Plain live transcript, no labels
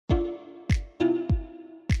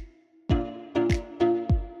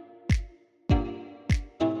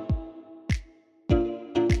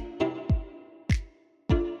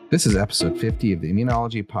This is episode 50 of the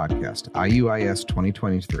Immunology Podcast, IUIS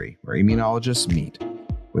 2023, where immunologists meet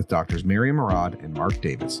with Drs. Miriam Merad and Mark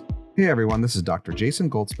Davis. Hey everyone, this is Dr. Jason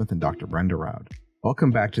Goldsmith and Dr. Brenda Roud.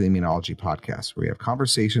 Welcome back to the Immunology Podcast, where we have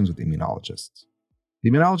conversations with immunologists.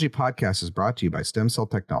 The Immunology Podcast is brought to you by Stem Cell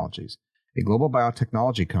Technologies, a global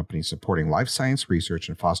biotechnology company supporting life science research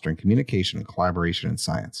and fostering communication and collaboration in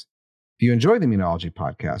science. If you enjoy the Immunology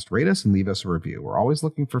Podcast, rate us and leave us a review. We're always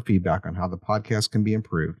looking for feedback on how the podcast can be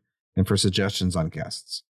improved and for suggestions on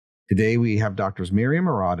guests. Today, we have Drs. Miriam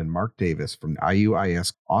Merad and Mark Davis from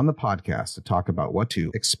IUIS on the podcast to talk about what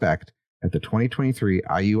to expect at the 2023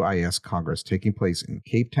 IUIS Congress taking place in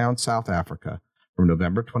Cape Town, South Africa from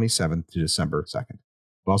November 27th to December 2nd.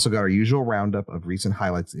 We've also got our usual roundup of recent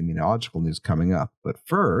highlights in immunological news coming up. But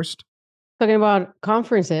first, talking about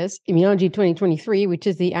conferences, Immunology 2023, which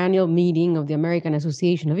is the annual meeting of the American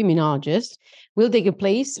Association of Immunologists, will take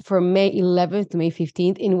place from May 11th to May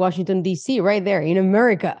 15th in Washington, D.C., right there in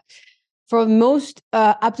America. For most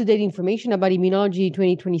up-to-date information about Immunology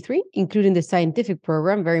 2023, including the scientific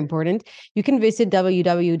program, very important, you can visit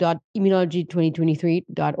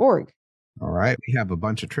www.immunology2023.org. All right, we have a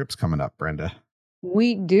bunch of trips coming up, Brenda.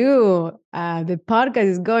 We do. The podcast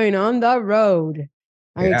is going on the road.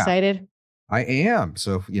 Are you excited? I am.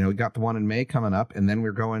 So, we got the one in May coming up, and then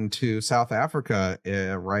we're going to South Africa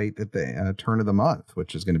right at the turn of the month,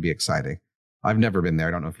 which is going to be exciting. I've never been there.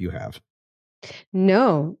 I don't know if you have.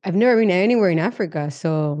 No, I've never been anywhere in Africa,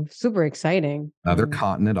 so super exciting. Another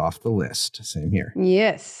continent off the list. Same here.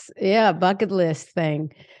 Yes. Yeah, bucket list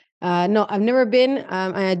thing. No, I've never been.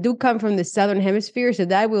 I do come from the Southern Hemisphere, so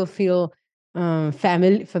that will feel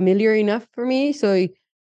familiar enough for me. So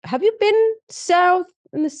have you been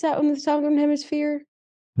in the Southern Hemisphere?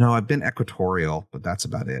 No, I've been equatorial, but that's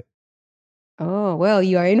about it. Oh, well,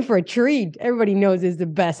 you are in for a treat. Everybody knows it's the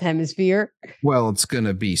best hemisphere. Well, it's going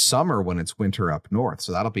to be summer when it's winter up north,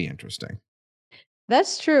 so that'll be interesting.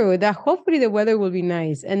 That's true. Hopefully the weather will be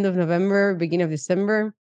nice. End of November, beginning of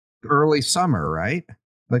December. Early summer, right?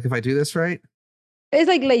 Like if I do this right? It's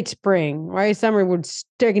like late spring, right? Summer would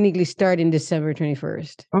technically start in December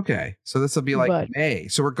 21st. Okay, so this will be like May.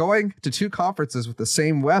 So we're going to two conferences with the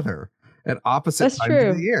same weather at opposite times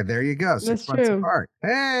of the year. There you go. 6 months apart.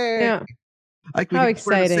 Hey! Yeah. Like we can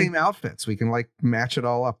wear the same outfits. We can match it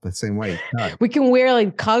all up the same way. We can wear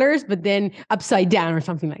colors, but then upside down or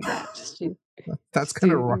something like that. That's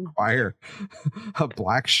going to require a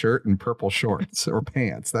black shirt and purple shorts or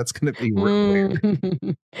pants. That's going to be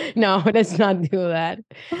weird. No, let's not do that.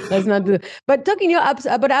 Let's not do that. But talking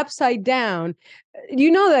about upside down,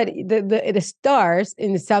 you know that the stars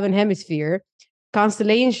in the Southern Hemisphere,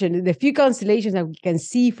 the few constellations that we can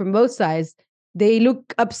see from both sides, they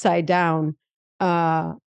look upside down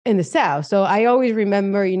in the south. So I always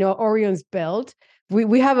remember, Orion's belt.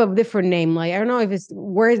 We have a different name. I don't know if it's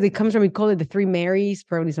where it comes from. We call it the Three Marys,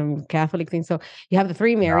 probably some Catholic thing. So you have the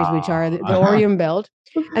Three Marys, which are the Orion belt.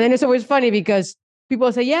 And then it's always funny because people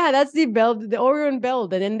say, yeah, that's the belt, the Orion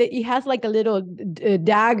belt. And then it has a little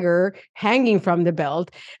dagger hanging from the belt.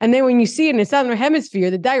 And then when you see it in the Southern Hemisphere,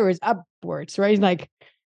 the dagger is upwards, right? It's like,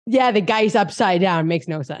 yeah, the guy's upside down. Makes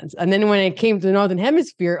no sense. And then when it came to the Northern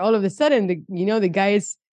Hemisphere, all of a sudden, the guy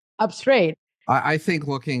is up straight. I think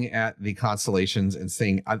looking at the constellations and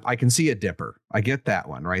saying, I can see a dipper. I get that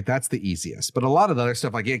one, right? That's the easiest. But a lot of the other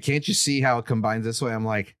stuff, can't you see how it combines this way? I'm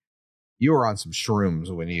like, you were on some shrooms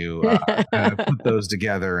when you put those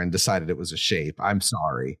together and decided it was a shape. I'm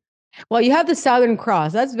sorry. Well, you have the Southern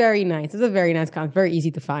Cross. That's very nice. It's a very nice concept. Very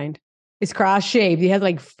easy to find. It's cross-shaped. It has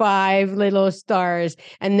 5 little stars.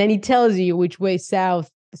 And then he tells you which way the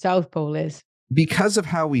South Pole is. Because of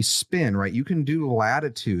how we spin, right? You can do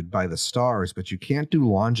latitude by the stars, but you can't do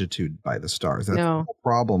longitude by the stars. That's the whole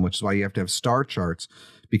problem, which is why you have to have star charts,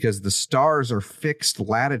 because the stars are fixed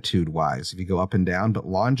latitude-wise if you go up and down, but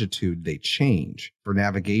longitude, they change. For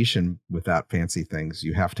navigation without fancy things,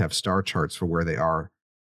 you have to have star charts for where they are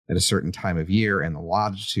at a certain time of year and the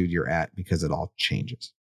longitude you're at, because it all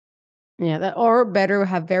changes. Yeah, or better,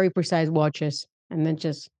 have very precise watches. And then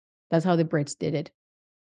that's how the Brits did it.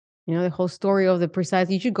 The whole story of the precise.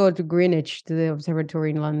 You should go to Greenwich, to the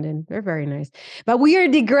observatory in London. They're very nice. But we are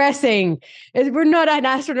digressing. We're not an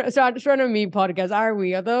astronomy podcast, are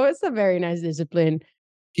we? Although it's a very nice discipline.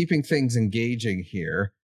 Keeping things engaging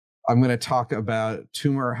here, I'm going to talk about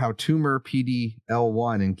how tumor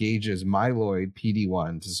PD-L1 engages myeloid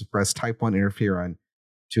PD-1 to suppress type 1 interferon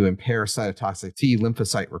to impair cytotoxic T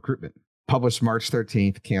lymphocyte recruitment. Published March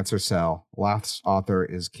 13th, Cancer Cell. Last author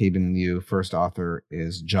is Kabin Liu. First author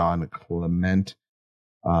is John Clement.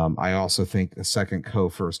 I also think the second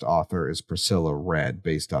co-first author is Priscilla Red,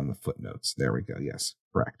 based on the footnotes. There we go. Yes,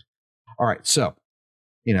 correct. All right. So,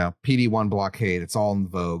 PD-1 blockade, it's all in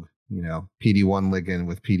vogue. PD-1 ligand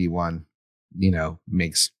with PD-1,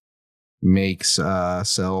 makes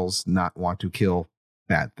cells not want to kill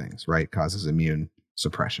bad things, right? Causes immune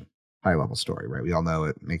suppression. High level story, right? We all know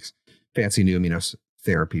it makes fancy new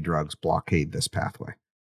immunotherapy drugs blockade this pathway.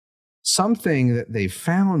 Something that they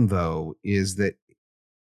found, though, is that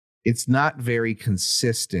it's not very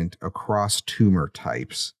consistent across tumor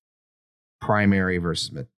types, primary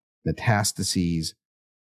versus metastases,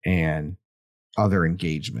 and other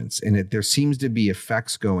engagements. And there seems to be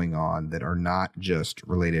effects going on that are not just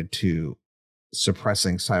related to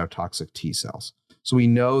suppressing cytotoxic T cells. So we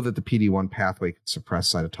know that the PD-1 pathway can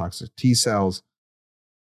suppress cytotoxic T cells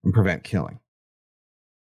and prevent killing.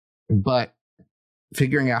 But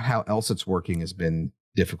figuring out how else it's working has been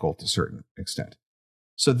difficult to a certain extent.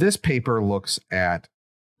 So this paper looks at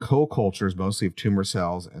co-cultures, mostly of tumor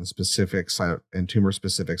cells and tumor-specific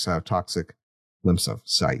cytotoxic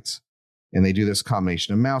lymphocytes. And they do this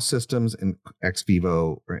combination of mouse systems and ex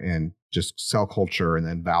vivo and just cell culture, and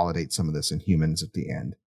then validate some of this in humans at the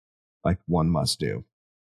end, like one must do.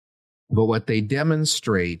 But what they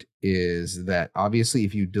demonstrate is that obviously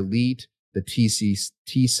if you delete the T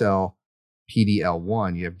cell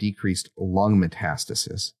PD-L1, you have decreased lung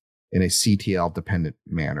metastasis in a CTL-dependent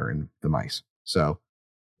manner in the mice. So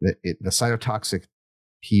the cytotoxic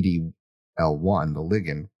PD-L1, the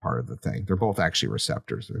ligand part of the thing, they're both actually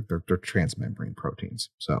receptors. They're transmembrane proteins.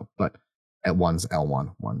 So, but at one's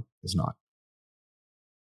L1, one is not.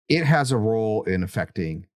 It has a role in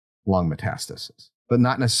affecting lung metastasis, but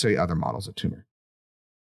not necessarily other models of tumor.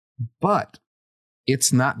 But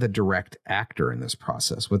it's not the direct actor in this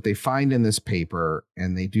process. What they find in this paper,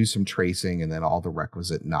 and they do some tracing and then all the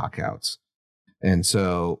requisite knockouts. And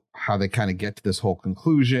so how they kind of get to this whole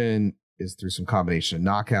conclusion is through some combination of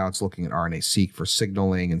knockouts, looking at RNA-seq for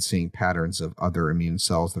signaling and seeing patterns of other immune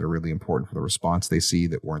cells that are really important for the response they see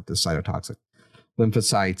that weren't the cytotoxic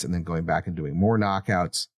lymphocytes, and then going back and doing more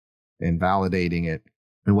knockouts and validating it.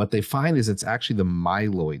 And what they find is it's actually the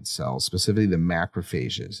myeloid cells, specifically the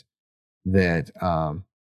macrophages, that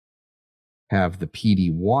have the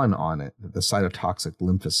PD-1 on it, that the cytotoxic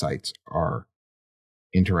lymphocytes are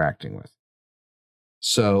interacting with.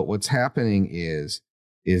 So what's happening is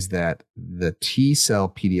that the T cell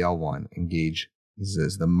PD-L1 engages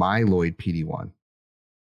the myeloid PD-1,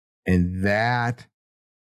 and that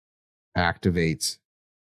activates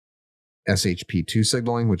SHP2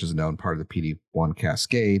 signaling, which is a known part of the PD-1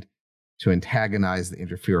 cascade, to antagonize the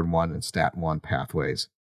interferon-1 and STAT1 pathways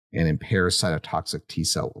and impairs cytotoxic T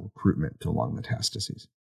cell recruitment to lung metastases.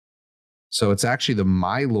 So it's actually the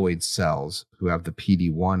myeloid cells who have the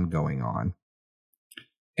PD-1 going on.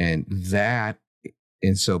 And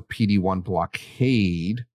so PD-1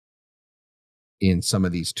 blockade in some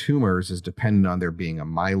of these tumors is dependent on there being a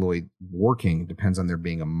myeloid working, depends on there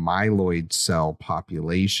being a myeloid cell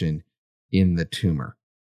population in the tumor,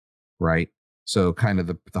 right? So kind of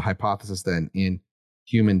the hypothesis then in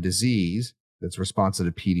human disease that's responsive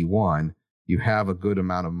to PD-1, you have a good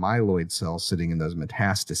amount of myeloid cells sitting in those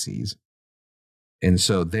metastases. And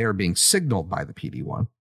so they're being signaled by the PD-1,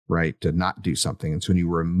 right, to not do something. And so when you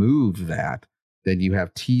remove that, then you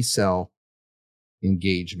have T cell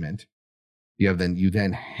engagement. You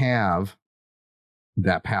then have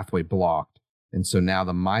that pathway blocked. And so now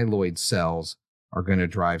the myeloid cells are going to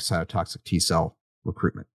drive cytotoxic T cell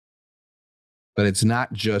recruitment. But it's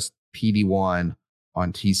not just PD-1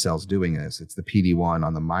 on T cells doing this. It's the PD-1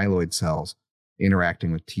 on the myeloid cells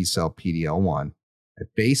interacting with T cell PD-L1 at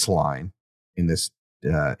baseline in this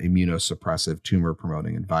immunosuppressive tumor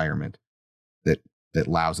promoting environment that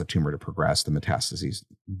allows the tumor to progress, the metastases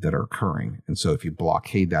that are occurring. And so if you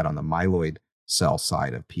blockade that on the myeloid cell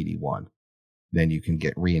side of PD-1, then you can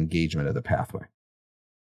get re-engagement of the pathway.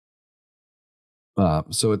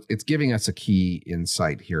 So it's giving us a key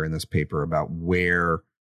insight here in this paper about where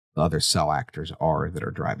the other cell actors are that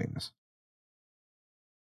are driving this.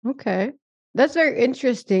 Okay. That's very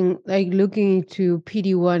interesting, like looking into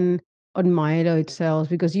PD-1 on myeloid cells,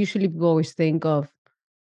 because usually people always think of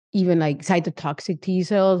even like cytotoxic T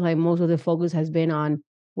cells. Like most of the focus has been on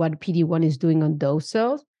what PD-1 is doing on those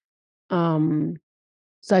cells. So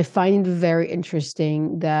I find it very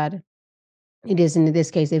interesting that it is, in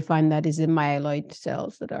this case, they find that is the myeloid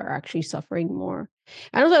cells that are actually suffering more.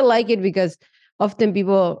 And also I like it because often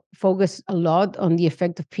people focus a lot on the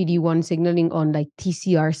effect of PD-1 signaling on like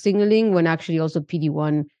TCR signaling, when actually also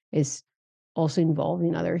PD-1 is also involved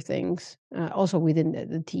in other things, also within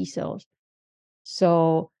the T cells.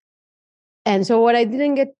 So And so what I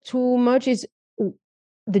didn't get too much is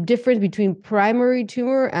the difference between primary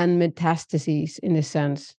tumor and metastases in a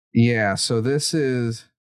sense. Yeah, so this is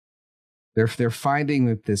they're finding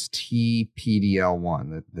that this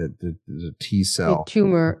TPDL1, the T cell,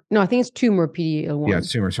 tumor. No, I think it's tumor PD-L1. Yeah,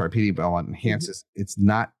 it's tumor. Sorry, PDL1 enhances. Mm-hmm. It's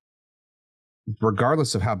not,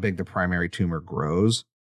 regardless of how big the primary tumor grows.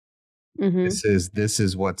 Mm-hmm. This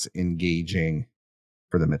is what's engaging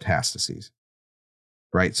for the metastases,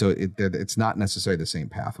 right? So it's not necessarily the same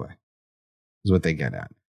pathway, is what they get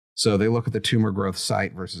at. So they look at the tumor growth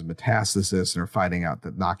site versus metastasis and are finding out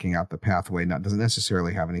that knocking out the pathway doesn't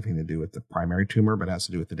necessarily have anything to do with the primary tumor, but has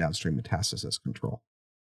to do with the downstream metastasis control.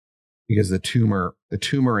 Because the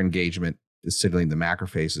tumor engagement is signaling the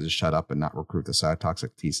macrophages to shut up and not recruit the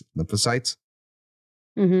cytotoxic T lymphocytes.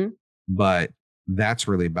 Mm-hmm. But that's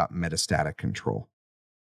really about metastatic control,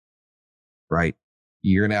 right?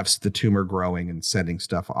 You're going to have the tumor growing and sending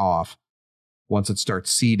stuff off. Once it starts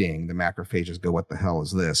seeding, the macrophages go, what the hell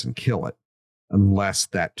is this? And kill it, unless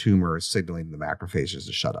that tumor is signaling the macrophages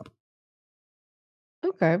to shut up.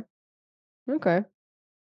 Okay.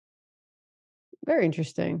 Very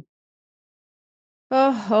interesting.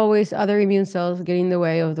 Oh, always other immune cells getting in the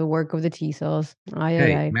way of the work of the T cells.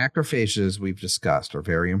 Macrophages, we've discussed, are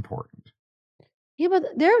very important. Yeah, but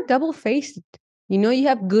they're double-faced. You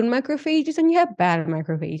have good macrophages and you have bad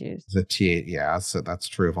macrophages. So that's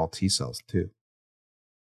true of all T cells too.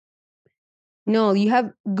 No, you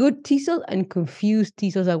have good T cells and confused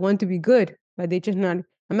T cells that want to be good, but they're just not.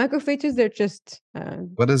 And macrophages, they're just.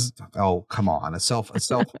 What is? Oh, come on! A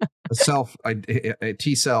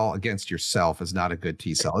T cell against yourself is not a good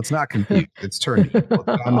T cell. It's not confused. It's turned evil.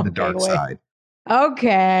 It's gone to the dark side.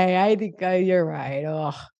 Okay, I think you're right.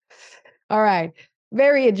 Oh, all right.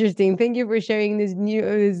 Very interesting. Thank you for sharing this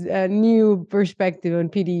new perspective on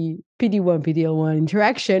PD1, PDL1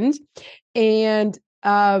 interactions. And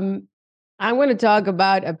I'm going to talk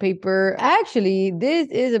about a paper. Actually, this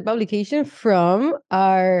is a publication from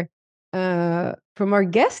our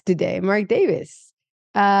guest today, Mark Davis.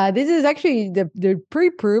 This is actually the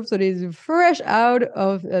pre-proof, so it is fresh out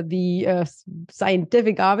of the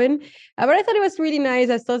scientific oven. But I thought it was really nice.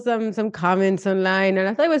 I saw some comments online, and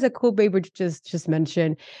I thought it was a cool paper to just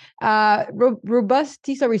mention. Robust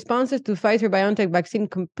T cell responses to Pfizer-BioNTech vaccine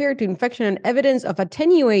compared to infection and evidence of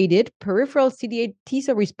attenuated peripheral CD8 T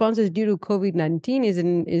cell responses due to COVID-19 is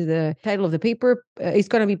the title of the paper. It's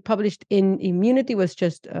going to be published in Immunity. Was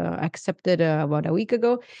just accepted about a week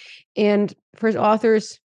ago. And first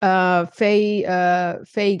authors, Fei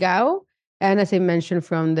Gao, and as I mentioned,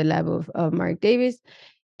 from the lab of Mark Davis.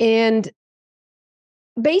 And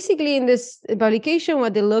basically, in this publication,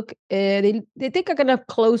 what they look, they take a kind of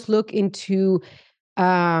close look into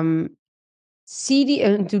into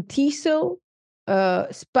T cell,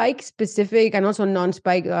 spike specific, and also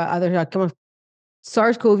non-spike, other kind of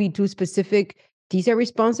SARS-CoV-2 specific T cell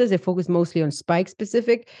responses. They focus mostly on spike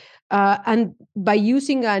specific. And by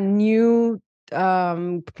using a new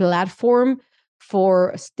platform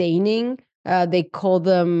for staining, they call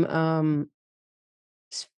them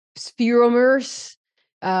spheromers,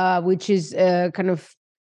 which is kind of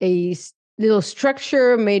a little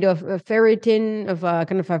structure made of ferritin, of a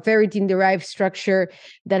kind of a ferritin-derived structure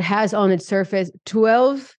that has on its surface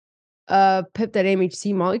 12 peptide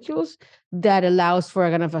MHC molecules that allows for a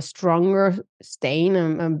kind of a stronger stain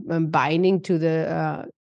and binding to the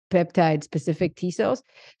peptide specific T cells.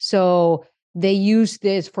 So they use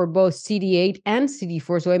this for both CD8 and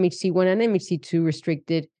CD4, so MHC1 and MHC2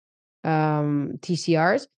 restricted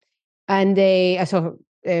TCRs, and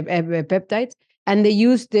peptides, and they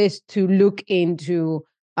use this to look into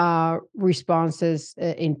responses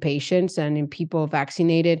in patients and in people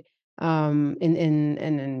vaccinated. And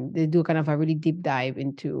they do kind of a really deep dive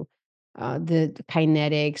into the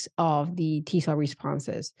kinetics of the T cell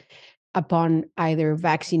responses upon either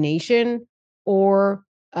vaccination or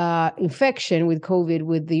infection with COVID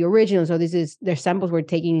with the original. So their samples were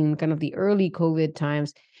taken in kind of the early COVID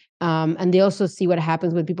times. And they also see what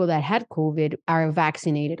happens when people that had COVID are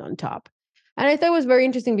vaccinated on top. And I thought it was very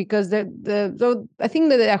interesting because I think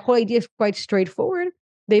that the whole idea is quite straightforward.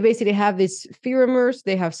 They basically have these spheromers.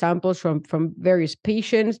 They have samples from various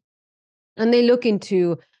patients, and they look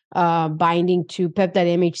into binding to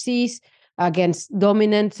peptide MHCs against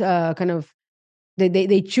dominant kind of.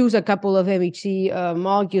 They choose a couple of MHC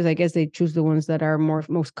molecules. I guess they choose the ones that are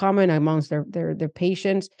most common amongst their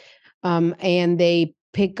patients, and they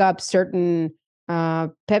pick up certain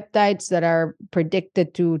peptides that are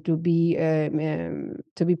predicted to be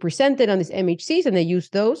presented on these MHCs, and they use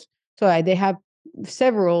those. So they have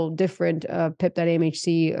several different peptide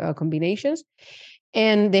MHC combinations,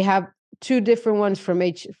 and they have two different ones for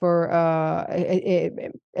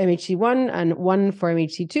MHC1 and one for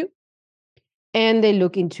MHC2. And they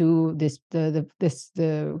look into the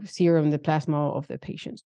serum, the plasma of the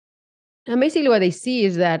patients. And basically what they see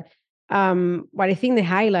is that what I think the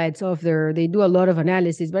highlights of they do a lot of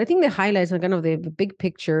analysis, but I think the highlights on kind of the big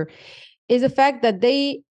picture is the fact that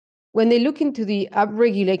when they look into the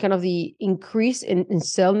upregulate, kind of the increase in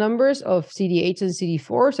cell numbers of CD8s and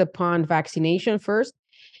CD4s upon vaccination first,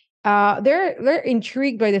 they're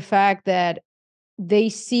intrigued by the fact that they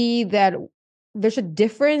see that there's a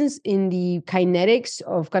difference in the kinetics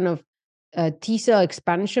of kind of T cell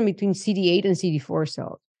expansion between CD8 and CD4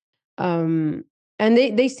 cells. And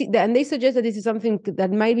they see that, and they suggest that this is something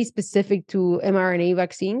that might be specific to mRNA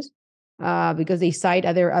vaccines, because they cite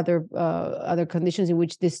other conditions in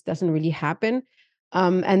which this doesn't really happen.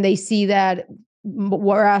 And they see that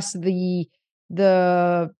whereas the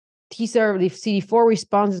T cell, the CD4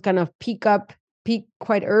 response is kind of peak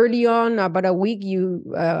quite early on, about a week,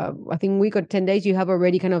 I think week or 10 days, you have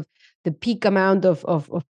already kind of the peak amount of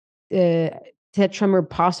tetramer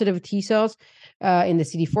positive T cells in the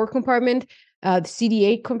CD4 compartment. The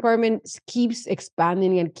CD8 compartment keeps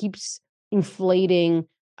expanding and keeps inflating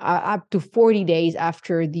up to 40 days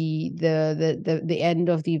after the end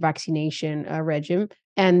of the vaccination regime.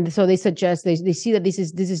 And so they suggest they see that this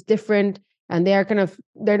is different, and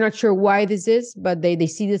they're not sure why this is, but they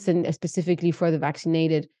see this specifically for the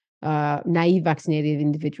naive vaccinated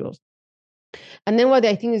individuals. And then what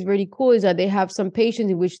I think is really cool is that they have some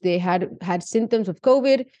patients in which they had symptoms of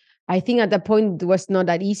COVID. I think at that point it was not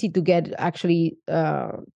that easy to get actually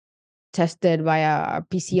tested by a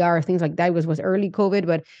PCR, things like that. It was early COVID,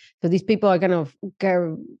 but so these people are kind of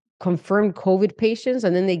confirmed COVID patients,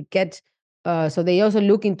 and then they get so they also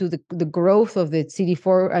look into the growth of the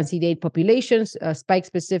CD4 and CD8 populations, spike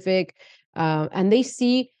specific, and they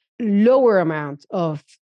see lower amount of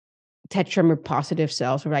tetramer positive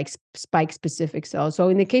cells, or like spike specific cells. So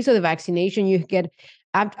in the case of the vaccination, you get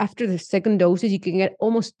after the second doses, you can get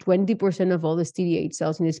almost 20% of all the CD8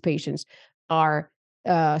 cells in these patients are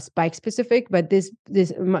spike specific, but this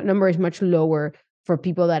number is much lower for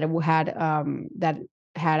people that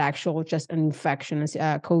had actual just an infection,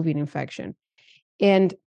 a COVID infection.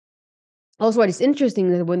 And also, what is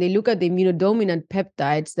interesting is that when they look at the immunodominant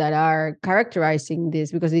peptides that are characterizing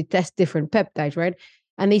this, because they test different peptides, right?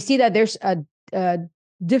 And they see that there's a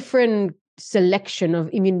different selection of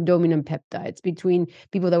immunodominant peptides between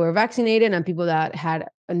people that were vaccinated and people that had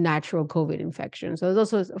a natural COVID infection. So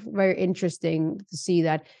it's also very interesting to see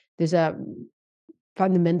that there's a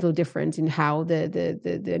fundamental difference in how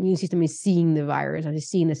the immune system is seeing the virus, and is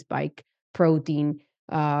seeing the spike protein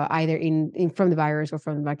either in from the virus or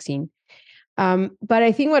from the vaccine. But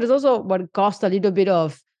I think what caused a little bit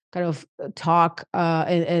of kind of talk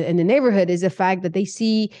in the neighborhood is the fact that they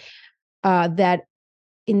see that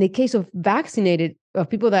in the case of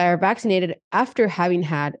people that are vaccinated after having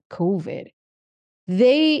had COVID,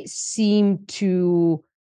 they seem to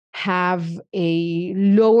have a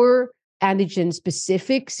lower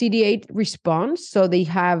antigen-specific CD8 response. So they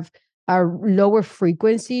have a lower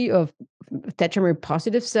frequency of tetramer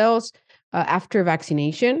positive cells after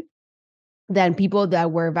vaccination than people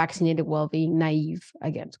that were vaccinated while being naive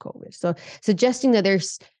against COVID. So suggesting that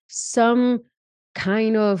there's some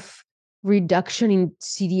kind of reduction in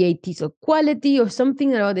CD8 T cell quality, or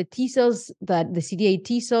something about the T cells, that the CD8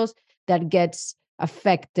 T cells that gets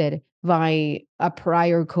affected by a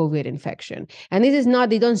prior COVID infection. And this is not,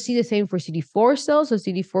 they don't see the same for CD4 cells. So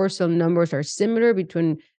CD4 cell numbers are similar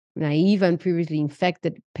between naive and previously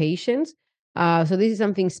infected patients. So this is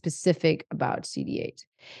something specific about CD8.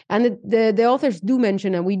 And the authors do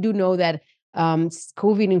mention, and we do know that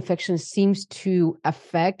COVID infection seems to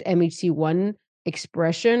affect MHC1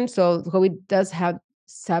 expression. So COVID does have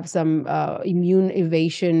some immune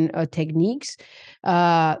evasion techniques,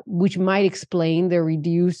 which might explain the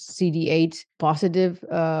reduced CD8 positive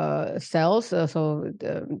cells. So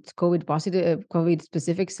COVID positive, COVID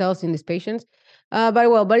specific cells in these patients.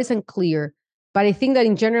 But it's unclear. But I think that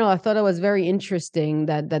in general, I thought it was very interesting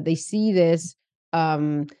that they see this.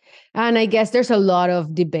 And I guess there's a lot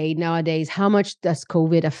of debate nowadays. How much does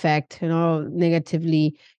COVID affect,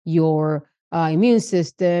 negatively your immune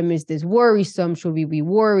system? Is this worrisome? Should we be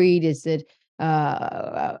worried? Is it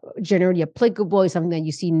generally applicable? Is something that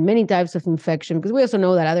you see in many types of infection? Because we also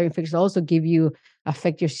know that other infections also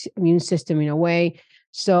affect your immune system in a way.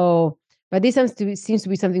 So, but this seems to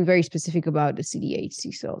be something very specific about the CD8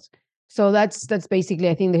 T cells. So that's basically,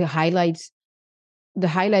 I think, the highlights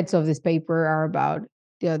of this paper are about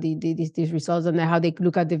these results, and how they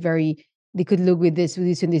look at the very they could look with these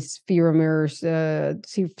spheromes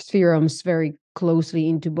very closely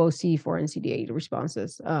into both CD4 and CD8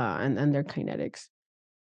 responses and their kinetics.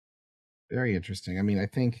 Very interesting. I mean, I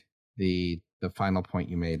think the final point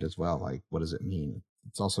you made as well, like, what does it mean?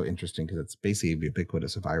 It's also interesting because it's basically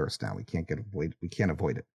ubiquitous a virus now. We can't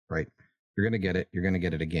avoid it, right? You're going to get it. You're going to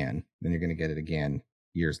get it again. Then you're going to get it again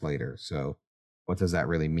years later. So what does that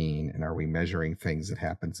really mean? And are we measuring things that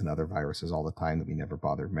happens in other viruses all the time that we never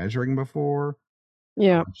bothered measuring before?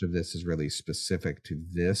 Yeah. How much of this is really specific to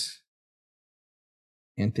this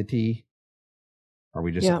entity? Are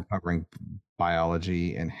we just uncovering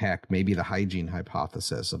biology? And heck, maybe the hygiene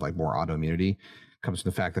hypothesis of like more autoimmunity comes from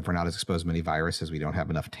the fact that if we're not exposed to many viruses, we don't have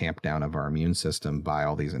enough tamp down of our immune system by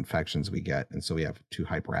all these infections we get. And so we have too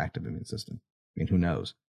hyperactive immune system. I mean, who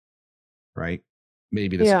knows? Right?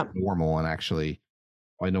 Maybe this is normal, and actually,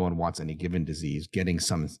 why no one wants any given disease. Getting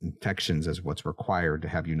some infections is what's required to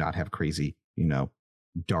have you not have crazy,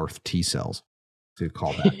 Darth T cells, to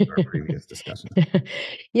call back to our previous discussion.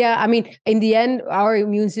 Yeah, I mean, in the end, our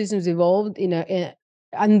immune systems evolved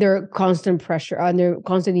under constant pressure, under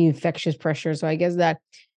constant infectious pressure. So I guess that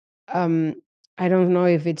I don't know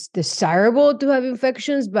if it's desirable to have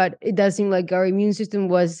infections, but it does seem like our immune system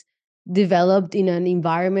was developed in an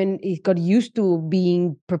environment it got used to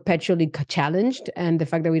being perpetually challenged, and the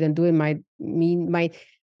fact that we don't do it we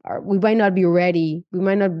might not be ready. We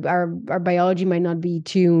might not our biology might not be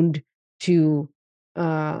tuned to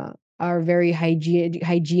our very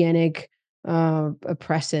hygienic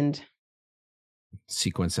present.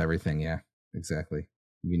 Sequence everything, yeah, exactly.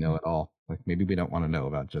 We know it all. Like, maybe we don't want to know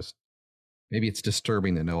about just. Maybe it's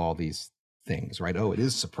disturbing to know all these things, right? Oh, it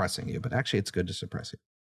is suppressing you, but actually, it's good to suppress you.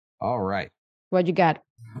 All right. What you got?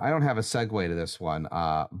 I don't have a segue to this one,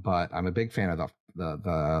 but I'm a big fan of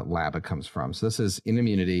the lab it comes from. So this is in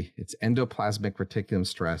immunity. It's endoplasmic reticulum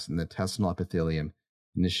stress in the intestinal epithelium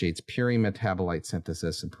initiates purine metabolite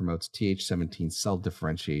synthesis and promotes Th17 cell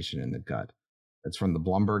differentiation in the gut. It's from the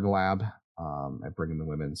Blumberg lab at Brigham and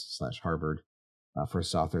Women's / Harvard.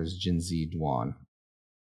 First author is Jinzi Duan.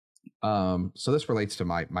 So this relates to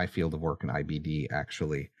my field of work in IBD,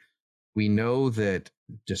 actually. We know that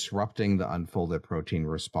disrupting the unfolded protein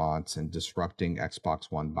response and disrupting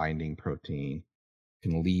XBOX1 binding protein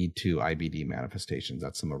can lead to IBD manifestations.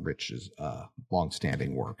 That's some of Rich's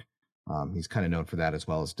longstanding work. He's kind of known for that, as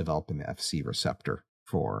well as developing the FC receptor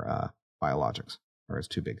for biologics, or as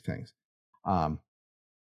two big things. Or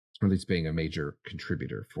at least being a major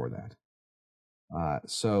contributor for that.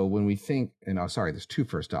 So when we think, there's two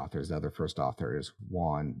first authors. The other first author is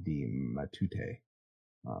Juan de Matute.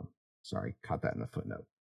 Caught that in the footnote.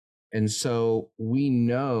 And so we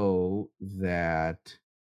know that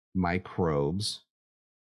microbes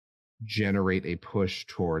generate a push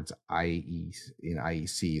towards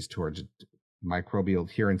IECs, towards microbial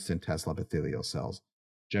adherence to intestinal epithelial cells,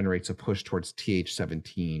 generates a push towards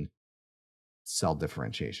Th17 cell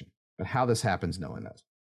differentiation. But how this happens, no one knows.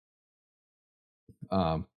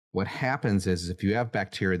 What happens is if you have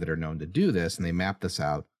bacteria that are known to do this, and they map this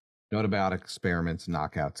out, notobiotic experiments,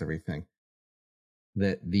 knockouts, everything,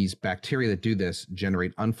 that these bacteria that do this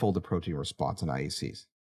generate unfolded protein response in IECs.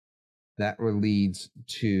 That leads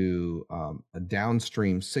to a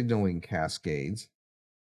downstream signaling cascades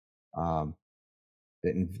that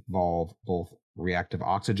involve both reactive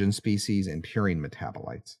oxygen species and purine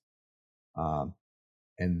metabolites.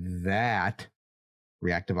 And that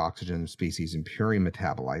reactive oxygen species and purine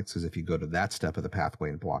metabolites, because if you go to that step of the pathway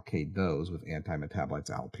and blockade those with antimetabolites,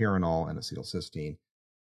 allopurinol and acetylcysteine,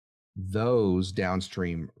 those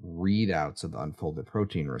downstream readouts of the unfolded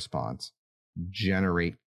protein response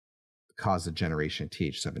cause the generation of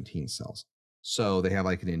Th17 cells. So they have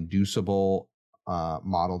like an inducible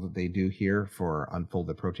model that they do here for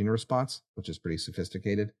unfolded protein response, which is pretty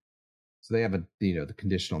sophisticated. So they have the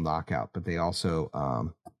conditional knockout, but they also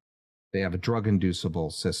they have a drug-inducible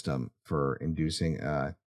system for inducing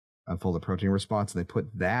unfolded protein response, and they put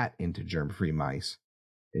that into germ-free mice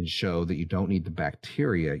and show that you don't need the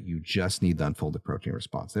bacteria, you just need the unfolded protein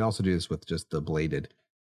response. They also do this with just the bladed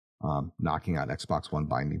knocking out XBOX1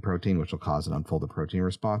 binding protein, which will cause an unfolded protein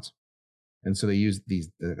response. And so they use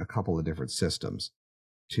a couple of different systems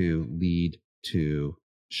to lead to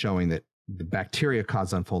showing that the bacteria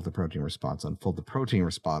cause unfolded protein response. Unfolded protein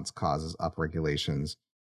response causes upregulations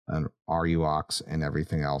and RUOX and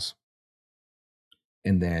everything else.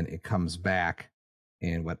 And then it comes back,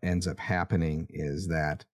 and what ends up happening is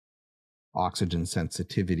that oxygen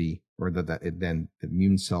sensitivity, or then the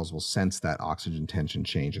immune cells will sense that oxygen tension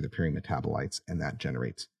change in the purine metabolites, and that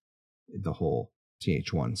generates the whole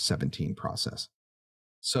Th17 process.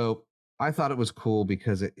 So I thought it was cool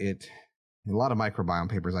because it A lot of microbiome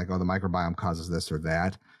papers like, oh, the microbiome causes this or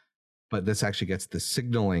that. But this actually gets the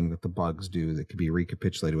signaling that the bugs do that can be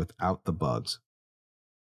recapitulated without the bugs.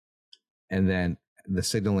 And then the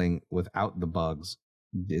signaling without the bugs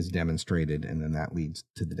is demonstrated, and then that leads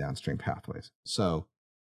to the downstream pathways. So,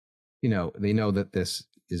 they know that this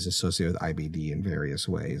is associated with IBD in various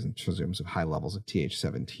ways in terms of high levels of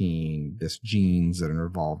Th17. This genes that are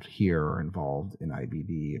involved here are involved in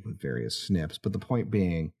IBD with various SNPs. But the point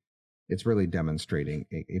being, it's really demonstrating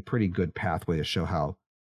a pretty good pathway to show how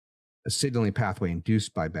a signaling pathway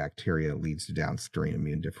induced by bacteria leads to downstream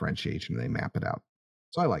immune differentiation, and they map it out.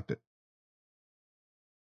 So I liked it.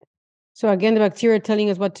 So again, the bacteria telling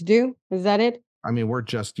us what to do. Is that it? I mean, we're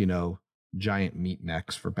just, giant meat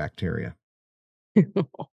necks for bacteria.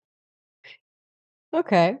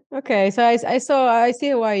 Okay. So I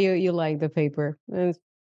see why you like the paper. It's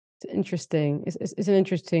interesting. It's an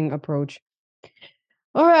interesting approach.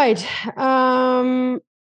 All right.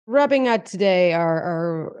 Wrapping up today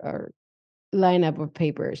our lineup of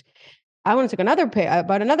papers. I want to talk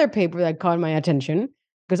about another paper that caught my attention,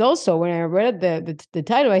 because also when I read the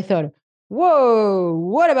title, I thought, whoa,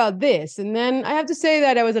 what about this? And then I have to say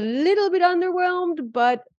that I was a little bit underwhelmed,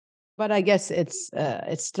 but I guess it's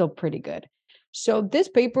still pretty good. So this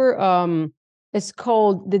paper is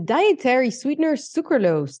called "The Dietary Sweetener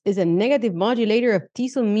Sucralose is a Negative Modulator of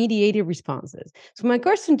T-cell Mediated Responses." So my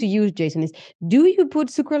question to you, Jason, is: do you put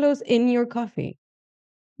sucralose in your coffee?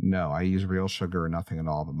 No, I use real sugar or nothing at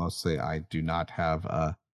all. But mostly, I do not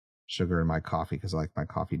have sugar in my coffee because I like my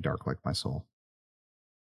coffee dark like my soul.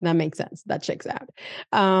 That makes sense. That checks out.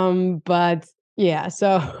 But yeah,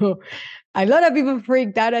 so a lot of people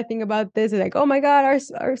freaked out, I think, about this. They're like, oh my God,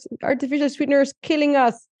 our artificial sweetener is killing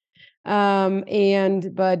us. I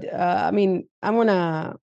mean, I'm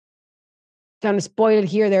gonna kind of spoil it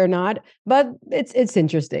here, they're not, but it's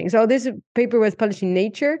interesting. So this paper was published in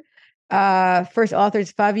Nature. First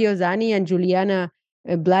authors Fabio Zani and Juliana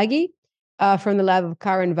Blaghi, from the lab of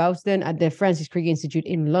Karen Vousden at the Francis Crick Institute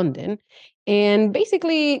in London. And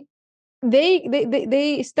basically,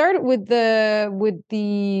 they started with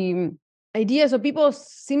the idea. So people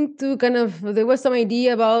seem to there was some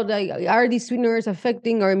idea about, like, are these sweeteners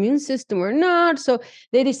affecting our immune system or not? So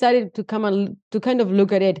they decided to kind of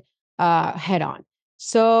look at it head on.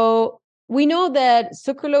 So we know that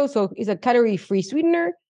sucralose is a calorie-free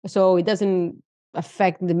sweetener, so it doesn't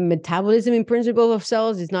affect the metabolism in principle of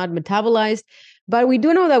cells. It's not metabolized. But we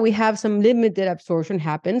do know that we have some limited absorption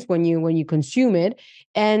happens when you consume it,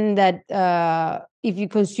 and that if you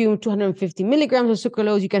consume 250 milligrams of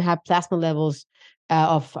sucralose, you can have plasma levels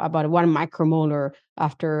of about 1 micromolar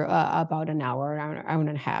after about an hour and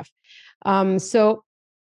a half. So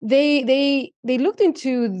they looked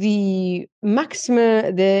into the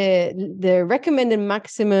maximum, the recommended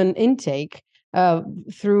maximum intake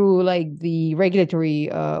through, like, the regulatory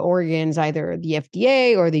organs, either the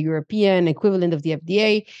FDA or the European equivalent of the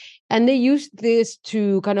FDA. And they used this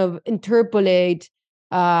to kind of interpolate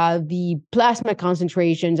the plasma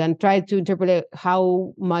concentrations and try to interpolate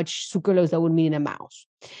how much sucralose that would mean in a mouse.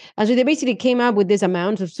 And so they basically came up with this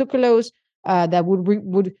amount of sucralose that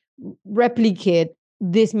would replicate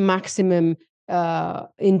this maximum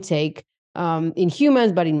intake in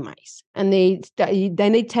humans, but in mice. And then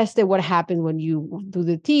they tested what happens when you do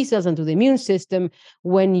the T cells and to the immune system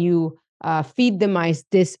when you feed the mice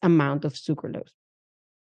this amount of sucralose.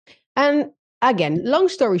 And again, long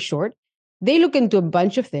story short, they look into a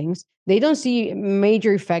bunch of things. They don't see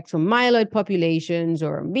major effects on myeloid populations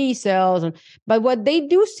or on B cells. But what they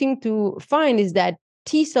do seem to find is that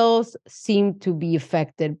T cells seem to be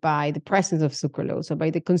affected by the presence of sucralose, or by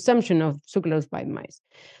the consumption of sucralose by mice.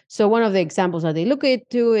 So one of the examples that they look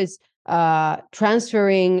into is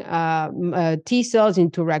transferring T cells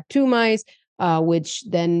into RAC2 mice, which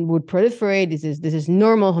then would proliferate. This is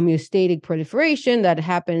normal homeostatic proliferation that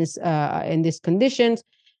happens in these conditions,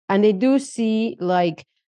 and they do see, like,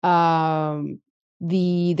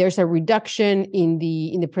 there's a reduction in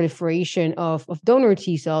the proliferation of donor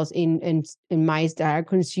T cells in mice that are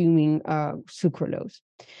consuming sucralose.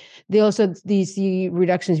 They also see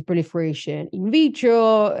reductions in proliferation in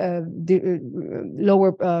vitro,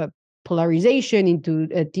 lower polarization into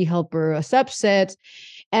T helper subsets,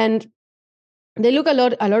 and they look a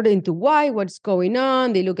lot into what's going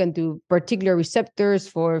on. They look into particular receptors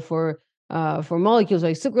for molecules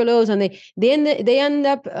like sucralose, and they end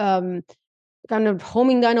up kind of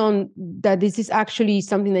homing down on that this is actually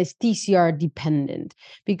something that's TCR dependent,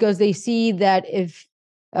 because they see that if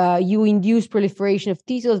you induce proliferation of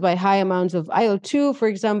T cells by high amounts of IL-2, for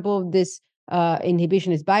example, this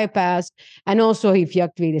inhibition is bypassed. And also, if you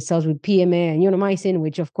activate the cells with PMA and unamycin,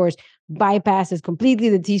 which of course bypasses completely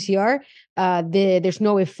the TCR, there's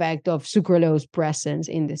no effect of sucralose presence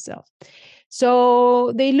in the cells.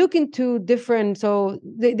 So they look into different, so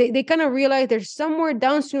they kind of realize there's somewhere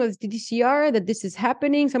downstream of the TCR that this is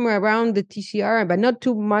happening, somewhere around the TCR, but not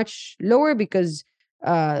too much lower, because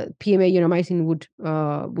PMA unamycin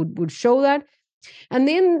would show that. And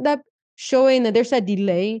they end up showing that there's a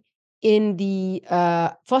delay in the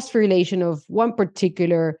phosphorylation of one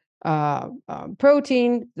particular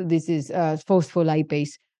protein. This is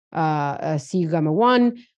phospholipase C gamma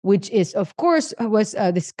 1, which is, of course, was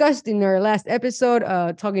discussed in our last episode,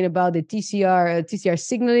 talking about the TCR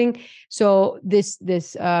signaling. So this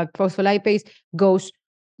phospholipase goes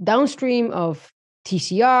downstream of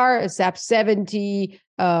TCR, SAP70,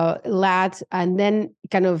 LAT, and then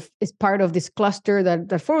kind of is part of this cluster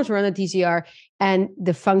that forms around the TCR. And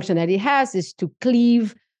the function that it has is to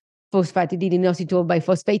cleave phosphatidylinositol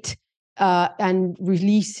biphosphate and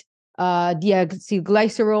release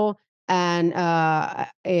deacylglycerol and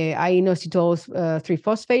inositol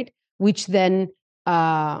 3-phosphate, which then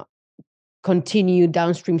continue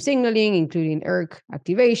downstream signaling, including ERK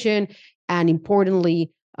activation, and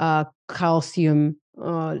importantly, calcium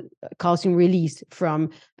release from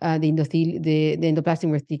the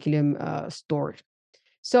endoplasmic reticulum stored.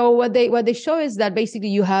 So what they show is that basically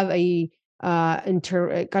you have a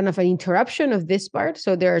kind of an interruption of this part.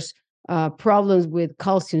 So there's problems with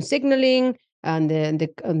calcium signaling and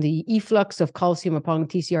the efflux of calcium upon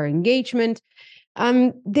TCR engagement.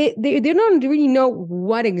 They don't really know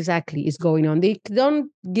what exactly is going on. They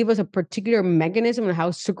don't give us a particular mechanism on how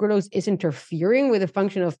sucralose is interfering with the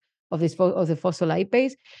function of the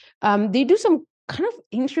phospholipase. They do some kind of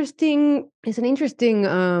interesting. It's an interesting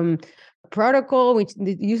protocol which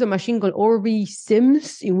they use a machine called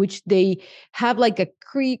Orbi-Sims, in which they have like a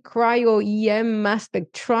cryo-EM mass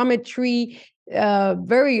spectrometry. I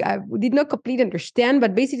did not completely understand,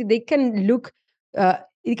 but basically they can look.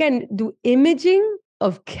 It can do imaging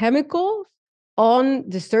of chemicals on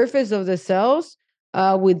the surface of the cells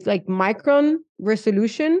with like micron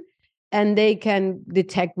resolution, and they can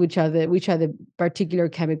detect which are the particular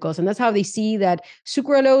chemicals. And that's how they see that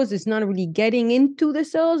sucralose is not really getting into the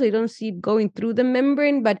cells. They don't see it going through the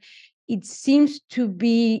membrane, but it seems to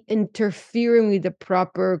be interfering with the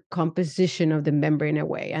proper composition of the membrane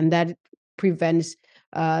away, and that prevents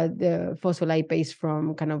the phospholipase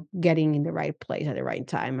from kind of getting in the right place at the right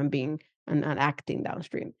time and being and acting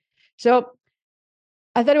downstream. So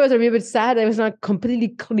I thought it was a little bit sad. It was not completely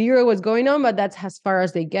clear what's going on, but that's as far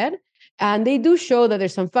as they get. And they do show that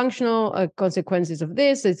there's some functional consequences of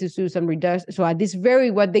this. There's some reduction. So at this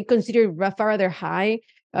what they consider rather high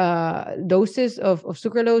doses of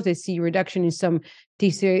sucralose, they see reduction in some T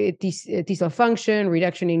cell function,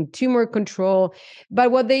 reduction in tumor control.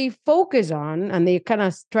 But what they focus on, and they're kind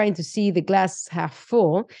of trying to see the glass half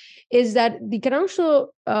full, is that they can also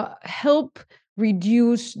help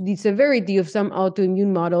reduce the severity of some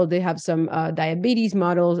autoimmune models. They have some diabetes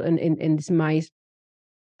models in these mice.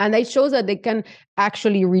 And it shows that they can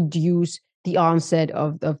actually reduce the onset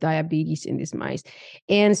of diabetes in these mice.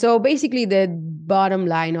 And so basically the bottom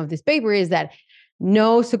line of this paper is that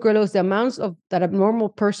no, sucralose, the amounts of that a normal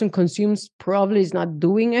person consumes probably is not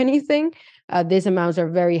doing anything. These amounts are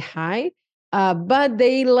very high. But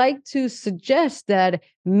they like to suggest that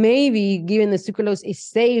maybe, given the sucralose is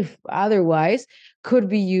safe otherwise, could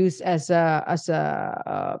be used as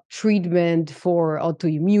a treatment for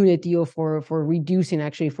autoimmunity or for reducing,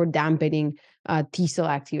 actually, for dampening T cell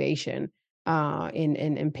activation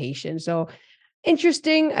in patients. So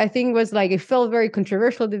interesting. I think was like, it felt very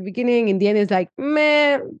controversial at the beginning. In the end, it's like,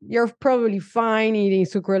 meh, you're probably fine eating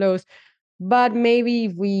sucralose. But maybe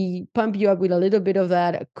if we pump you up with a little bit of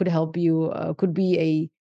that, it could help you, could be a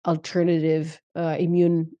alternative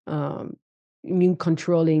immune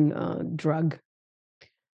controlling drug.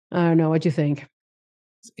 I don't know what you think.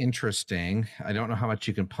 It's interesting. I don't know how much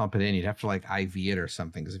you can pump it in. You'd have to like IV it or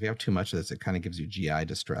something, because if you have too much of this, it kind of gives you GI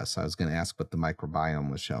distress. I was going to ask what the microbiome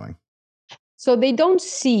was showing. So they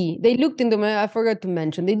looked into, I forgot to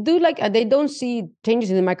mention, they don't see changes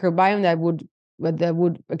in the microbiome that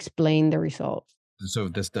would explain the results. So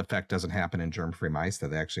this effect doesn't happen in germ-free mice,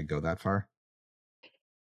 that they actually go that far?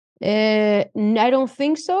 I don't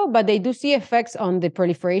think so, but they do see effects on the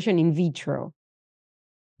proliferation in vitro.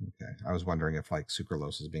 Okay. I was wondering if like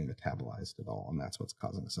sucralose is being metabolized at all, and that's what's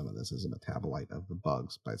causing some of this, is a metabolite of the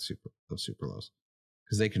bugs of sucralose,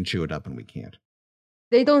 because they can chew it up and we can't.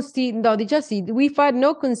 They don't see, no, they just see, we find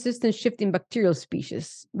no consistent shift in bacterial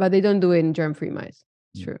species, but they don't do it in germ-free mice.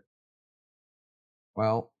 It's true.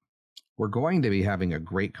 Well, We're going to be having a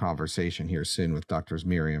great conversation here soon with Doctors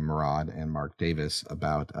Miriam, Merad, and Mark Davis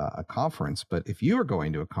about a conference. But if you are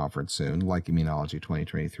going to a conference soon, like Immunology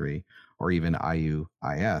 2023 or even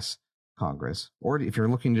IUIS Congress, or if you're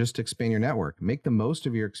looking just to expand your network, make the most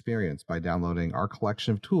of your experience by downloading our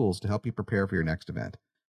collection of tools to help you prepare for your next event.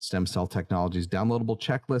 Stem Cell Technologies downloadable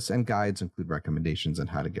checklists and guides include recommendations on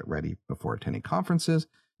how to get ready before attending conferences,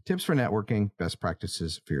 tips for networking, best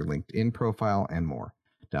practices for your LinkedIn profile, and more.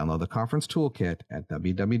 Download the conference toolkit at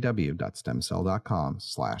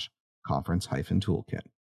www.stemcell.com/conference-toolkit.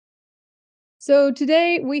 So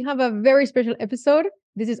today we have a very special episode.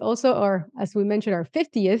 This is also our, as we mentioned, our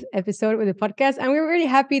 50th episode with the podcast. And we're really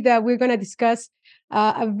happy that we're going to discuss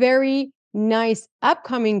a very nice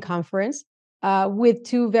upcoming conference with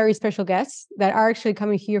two very special guests that are actually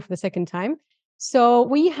coming here for the second time. So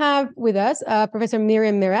we have with us Professor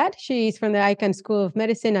Miriam Merad. She's from the Icahn School of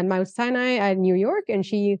Medicine at Mount Sinai at New York, and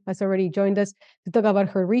she has already joined us to talk about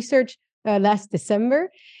her research last December.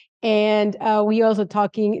 And we also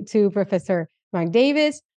talking to Professor Mark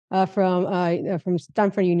Davis from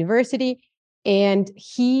Stanford University, and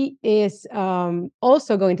he is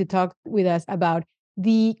also going to talk with us about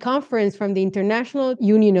the conference from the International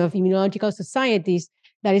Union of Immunological Societies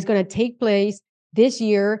that is going to take place this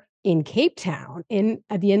year in Cape Town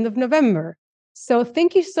at the end of November. So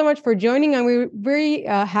thank you so much for joining, and we're very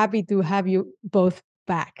happy to have you both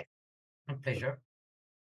back. My pleasure.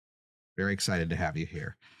 Very excited to have you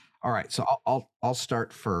here. All right, so I'll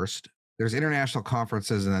start first. There's international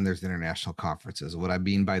conferences and then there's international conferences. What I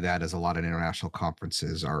mean by that is a lot of international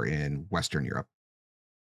conferences are in Western Europe,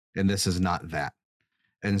 and this is not that.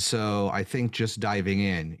 And so I think just diving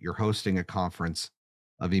in, you're hosting a conference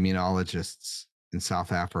of immunologists in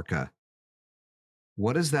South Africa.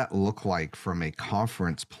 What does that look like from a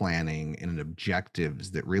conference planning and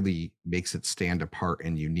objectives that really makes it stand apart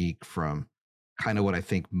and unique from kind of what I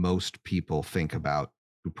think most people think about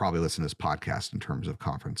who probably listen to this podcast in terms of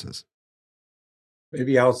conferences?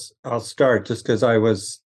 Maybe I'll start just because I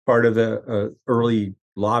was part of the early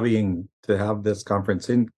lobbying to have this conference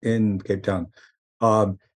in Cape Town.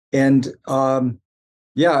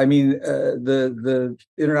 Yeah, I mean, the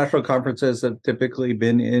international conferences have typically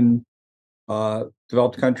been in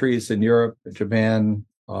developed countries in Europe, Japan,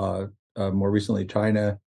 more recently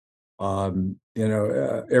China.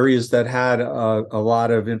 Areas that had a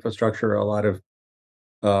lot of infrastructure, a lot of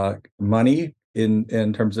money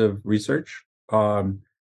in terms of research. But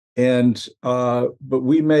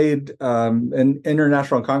we made an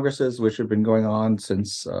international congresses, which have been going on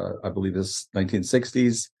since I believe this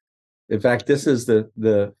 1960s. In fact, this is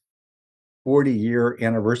the 40-year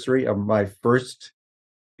anniversary of my first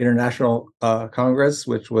international congress,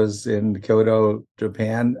 which was in Kyoto,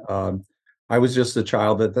 Japan. I was just a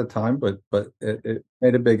child at the time, but it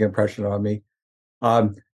made a big impression on me.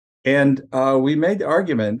 We made the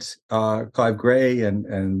argument, Clive Gray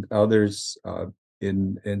and others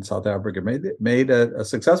in South Africa made a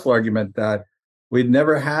successful argument that we'd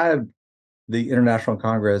never had the International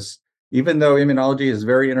Congress, even though immunology is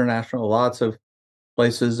very international. Lots of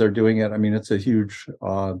places are doing it. I mean, it's a huge,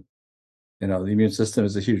 the immune system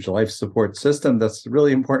is a huge life support system that's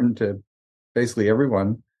really important to basically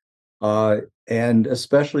everyone, and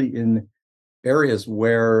especially in areas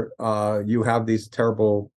where you have these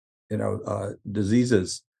terrible,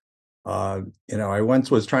 diseases. I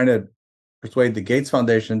once was trying to persuade the Gates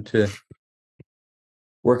Foundation to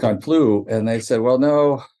work on flu, and they said, "Well,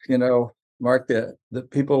 no, Mark, the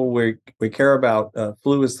people we care about,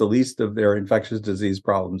 flu is the least of their infectious disease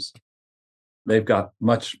problems. They've got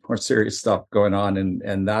much more serious stuff going on,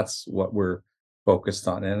 and that's what we're focused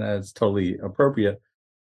on, and that's totally appropriate."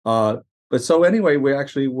 But so anyway, we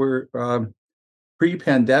actually were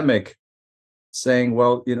pre-pandemic saying,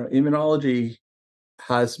 well, immunology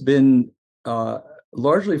has been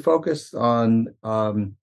largely focused on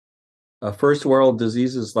first world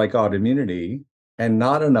diseases like autoimmunity, and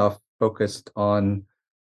not enough focused on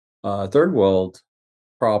third world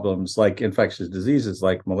problems like infectious diseases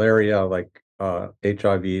like malaria, like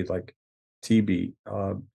HIV, like TB,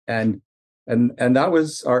 and that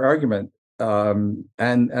was our argument, that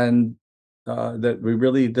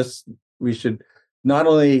we should not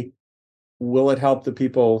only will it help the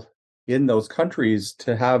people in those countries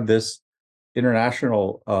to have this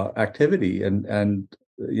international activity, and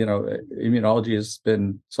immunology has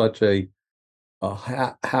been such a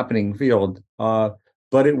happening field,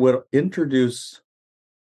 but it would introduce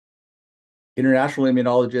international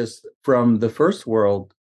immunologists from the first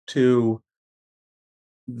world to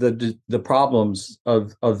the problems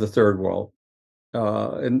of the third world,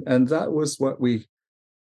 and that was what we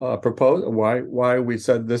proposed, why we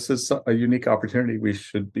said this is a unique opportunity. We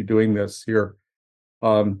should be doing this here.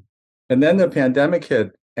 And then the pandemic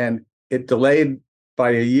hit, and it delayed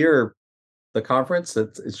by a year the conference.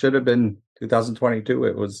 It should have been 2022.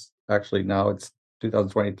 It was actually, now it's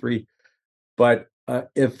 2023. But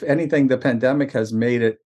if anything, the pandemic has made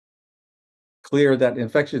it clear that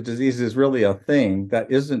infectious disease is really a thing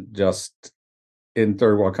that isn't just in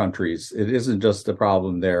third world countries. It isn't just a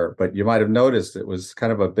problem there, but you might have noticed it was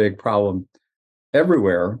kind of a big problem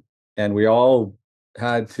everywhere, and we all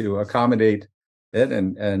had to accommodate it,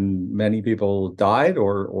 and many people died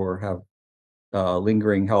or have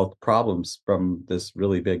lingering health problems from this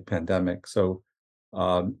really big pandemic. So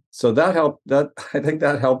that helped. I think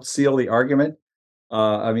that helped seal the argument.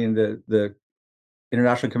 I mean, the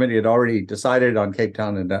International Committee had already decided on Cape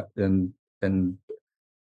Town and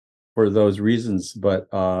for those reasons, but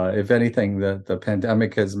if anything, the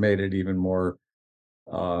pandemic has made it even more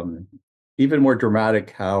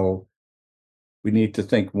dramatic how we need to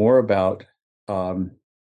think more about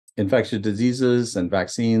infectious diseases and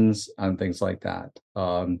vaccines and things like that.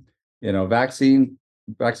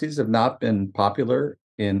 Vaccines have not been popular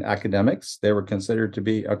in academics. They were considered to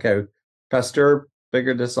be, okay, Pasteur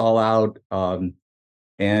figured this all out,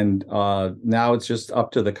 and now it's just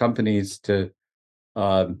up to the companies to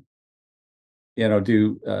do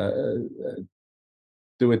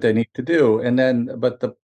what they need to do. And then, but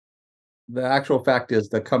the actual fact is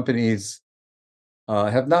the companies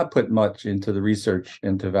have not put much into the research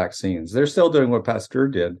into vaccines. They're still doing what Pasteur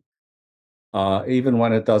did, even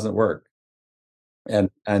when it doesn't work. And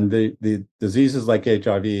the diseases like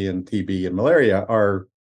HIV and TB and malaria are,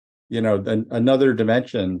 another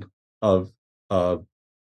dimension of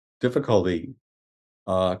difficulty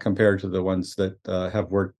compared to the ones that have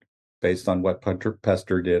worked based on what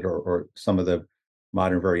Pasteur did or some of the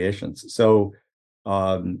modern variations. So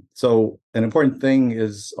an important thing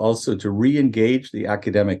is also to re-engage the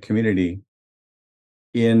academic community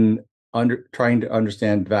in trying to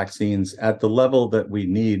understand vaccines at the level that we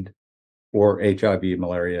need for HIV,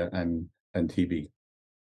 malaria, and TB.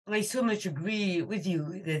 I so much agree with you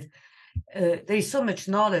that there is so much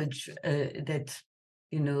knowledge that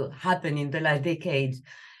happened in the last decades.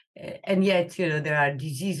 And yet, there are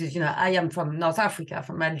diseases. I am from North Africa,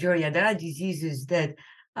 from Algeria. There are diseases that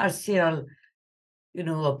are still,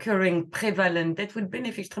 occurring, prevalent, that would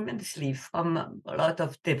benefit tremendously from a lot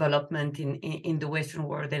of development in the Western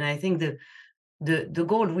world. And I think the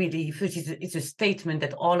goal really first is a statement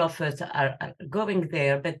that all of us are going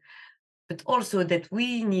there, but also that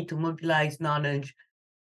we need to mobilize knowledge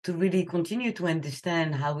to really continue to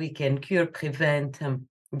understand how we can cure, prevent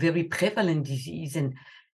very prevalent disease, and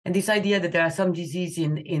this idea that there are some disease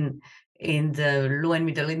in the low and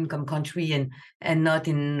middle income country and not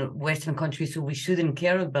in Western countries, so we shouldn't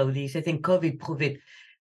care about this. I think COVID prove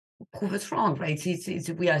us wrong, right?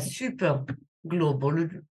 We are super global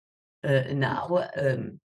now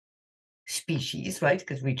species, right?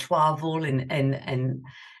 Because we travel and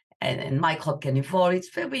microbe can evolve. It's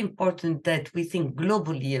very important that we think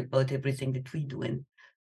globally about everything that we do. And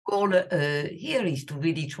goal here is to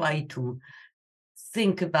really try to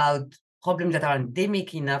think about problems that are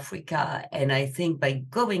endemic in Africa. And I think by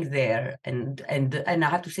going there, and I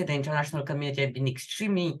have to say the international community have been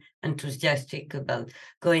extremely enthusiastic about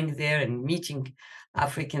going there and meeting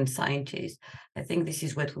African scientists. I think this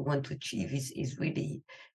is what we want to achieve, is really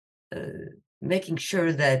making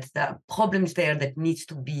sure that there are problems there that needs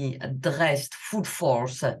to be addressed full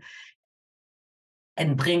force,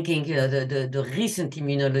 and bringing the recent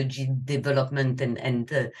immunology development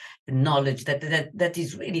and knowledge that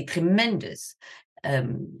is really tremendous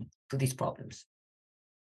to these problems.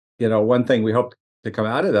 One thing we hope to come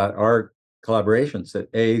out of that are collaborations that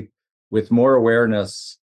with more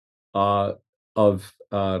awareness of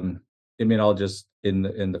immunologists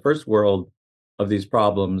in the first world of these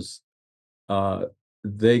problems,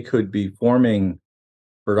 they could be forming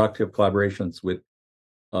productive collaborations with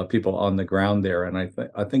people on the ground there, and I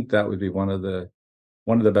think that would be one of the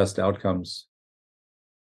best outcomes.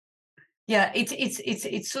 Yeah,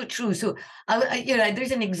 it's so true. So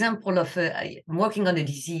there's an example of working on a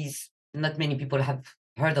disease not many people have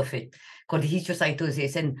heard of it, called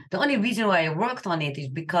histiocytosis, and the only reason why I worked on it is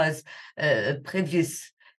because a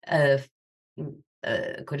previous colleague,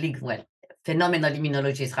 phenomenal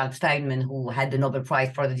immunologist Ralph Steinman, who had the Nobel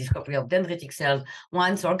Prize for the discovery of dendritic cells,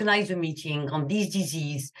 once organized a meeting on this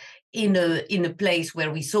disease in a place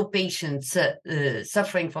where we saw patients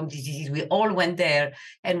suffering from diseases. We all went there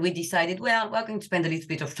and we decided, well, we're going to spend a little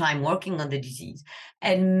bit of time working on the disease.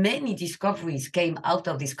 And many discoveries came out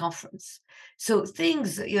of this conference. So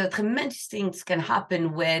things, tremendous things can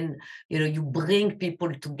happen when, you bring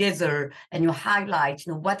people together and you highlight,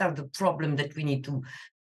 what are the problems that we need to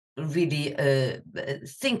really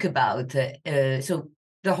think about. So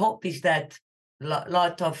the hope is that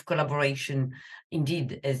lot of collaboration,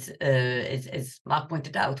 indeed, as Mark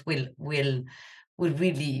pointed out, will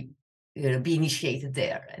really be initiated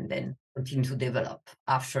there and then continue to develop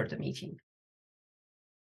after the meeting.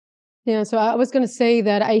 Yeah, so I was going to say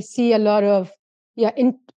that I see a lot of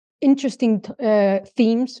interesting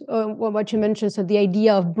themes. What you mentioned, so the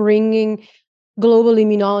idea of bringing global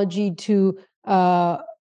immunology to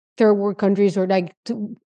third world countries, or like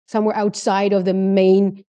to somewhere outside of the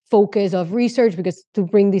main focus of research, because to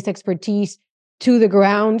bring this expertise to the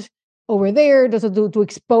ground over there, to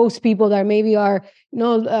expose people that maybe are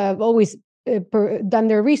always done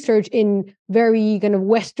their research in very kind of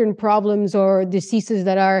Western problems or diseases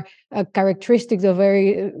that are characteristics of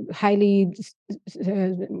very highly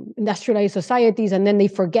industrialized societies, and then they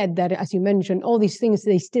forget that, as you mentioned, all these things,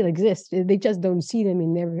 they still exist. They just don't see them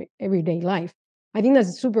in their everyday life. I think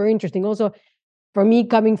that's super interesting. Also, for me,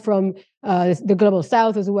 coming from the global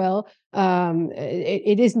South as well,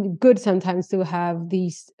 it is good sometimes to have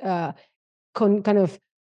these kind of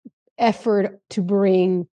effort to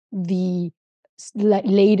bring the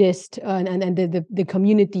latest and the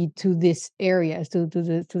community to this area, to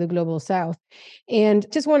the global South. And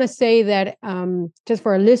just want to say that just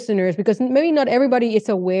for our listeners, because maybe not everybody is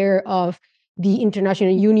aware of the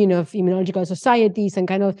International Union of Immunological Societies and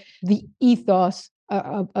kind of the ethos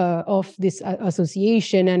of this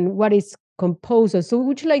association and what it's composed of. So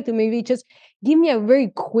would you like to maybe just give me a very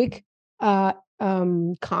quick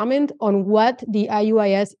comment on what the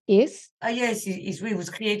IUIS is? Yes, it was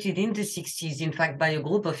created in the 60s, in fact, by a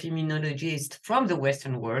group of immunologists from the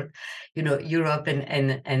Western world, Europe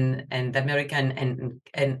and America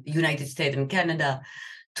and United States and Canada,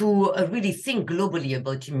 to really think globally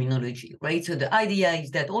about immunology, right? So the idea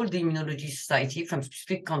is that all the immunology society from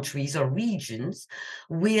specific countries or regions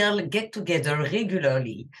will get together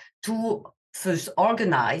regularly to first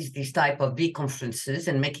organize this type of big conferences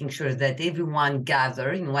and making sure that everyone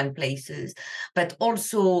gather in one places, but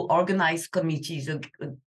also organize committees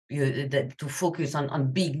that to focus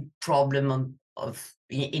on big problem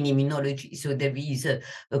in immunology. So there is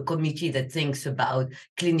a committee that thinks about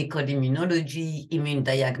clinical immunology, immune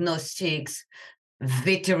diagnostics,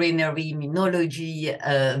 veterinary immunology,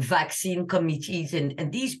 vaccine committees,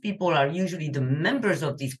 and these people are usually the members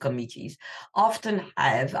of these committees, often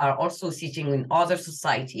are also sitting in other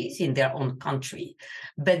societies in their own country,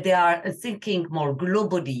 but they are thinking more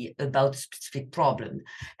globally about specific problem.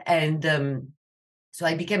 And so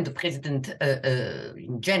I became the president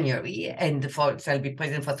in January, and so I'll be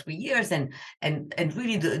president for 3 years, and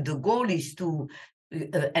really the goal is to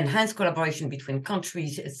enhance collaboration between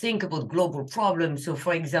countries, think about global problems. So,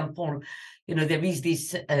 for example, there is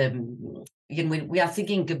this, we are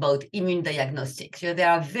thinking about immune diagnostics. There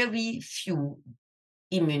are very few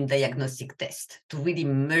immune diagnostic tests to really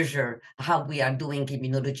measure how we are doing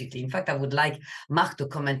immunologically. In fact, I would like Mark to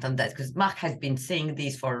comment on that, because Mark has been saying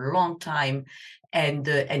this for a long time, and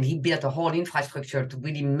he built a whole infrastructure to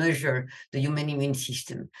really measure the human immune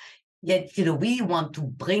system. Yet, we want to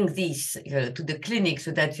bring this to the clinic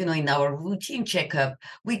so that, in our routine checkup,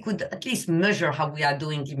 we could at least measure how we are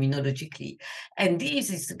doing immunologically. And this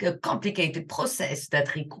is a complicated process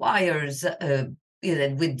that requires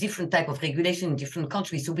with different type of regulation in different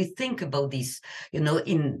countries. So we think about this,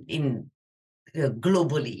 in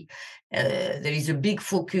globally. There is a big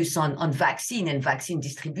focus on vaccine and vaccine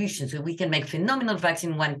distribution. So we can make phenomenal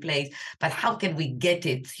vaccine in one place, but how can we get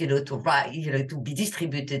it, to be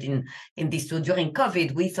distributed in this? So during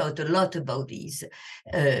COVID, we thought a lot about this.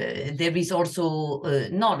 There is also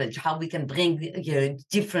knowledge, how we can bring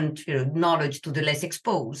different knowledge to the less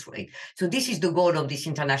exposed, right? So this is the goal of this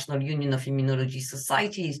International Union of Immunology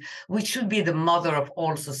Societies, which should be the mother of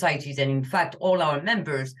all societies. And in fact, all our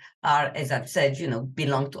members are, as I've said,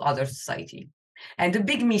 belong to other society. And the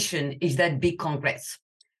big mission is that big congress.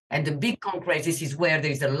 And the big congress, this is where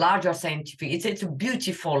there is a larger scientific, it's a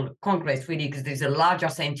beautiful congress, really, because there's a larger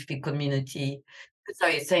scientific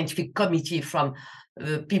scientific committee from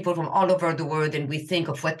people from all over the world, and we think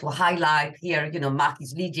of what to highlight here. Mark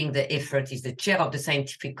is leading the effort, he's the chair of the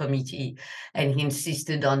scientific committee, and he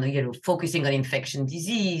insisted on, focusing on infection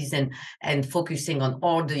disease and focusing on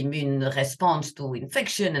all the immune response to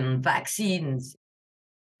infection and vaccines.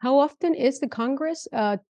 How often is the Congress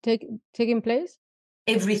taking place?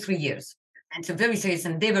 Every 3 years. And it's a very serious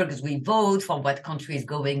endeavor because we vote for what country is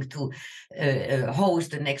going to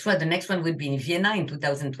host the next one. The next one will be in Vienna in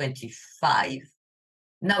 2025.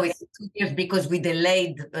 Now it's 2 years because we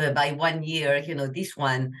delayed by 1 year, this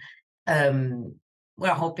one.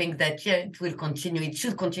 We're hoping that it will continue. It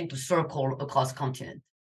should continue to circle across continent.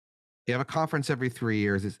 You have a conference every 3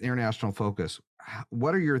 years. It's international focus.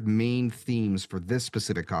 What are your main themes for this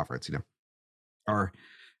specific conference? Our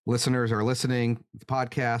listeners are listening to the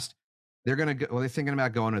podcast. They're going to go, they're thinking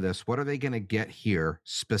about going to this. What are they going to get here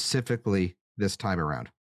specifically this time around?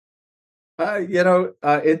 We're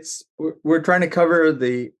trying to cover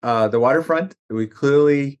the waterfront. We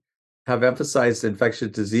clearly have emphasized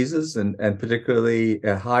infectious diseases and particularly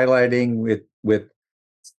highlighting with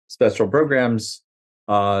special programs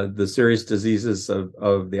the serious diseases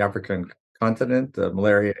of the African continent,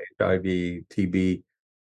 malaria, HIV, TB,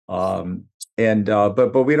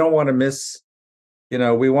 but we don't want to miss.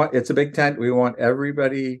 It's a big tent. We want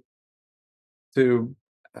everybody to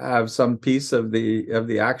have some piece of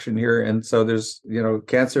the action here, and so there's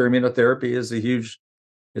cancer immunotherapy is a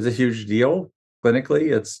huge deal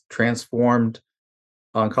clinically. It's transformed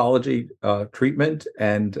oncology treatment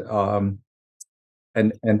and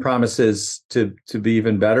promises to be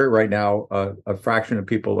even better. Right now, a fraction of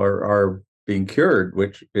people are being cured,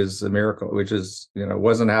 which is a miracle. Which is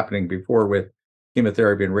wasn't happening before with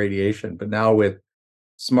chemotherapy and radiation, but now with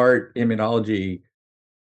smart immunology,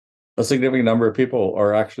 a significant number of people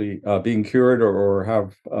are actually being cured or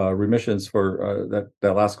have remissions for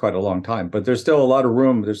that last quite a long time. But there's still a lot of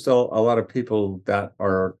room. There's still a lot of people that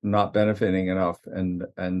are not benefiting enough, and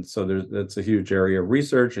so it's a huge area of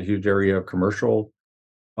research, a huge area of commercial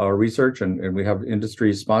research, and we have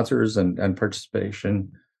industry sponsors and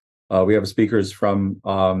participation. We have speakers from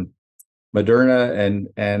Moderna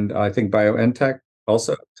and I think BioNTech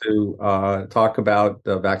also to talk about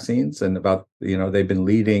vaccines and about they've been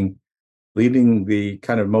leading the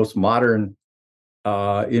kind of most modern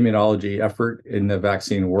immunology effort in the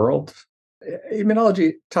vaccine world.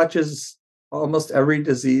 Immunology touches almost every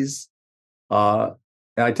disease. And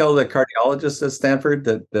I tell the cardiologists at Stanford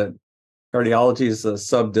that cardiology is a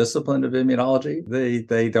sub-discipline of immunology.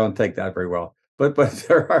 They don't take that very well. But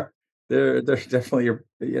there's definitely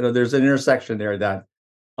there's an intersection there that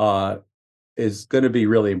is going to be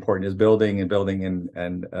really important. Is building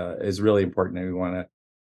and is really important, and we want to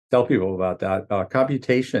tell people about that.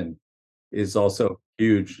 Computation is also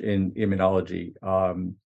huge in immunology.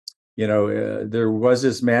 There was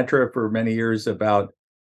this mantra for many years about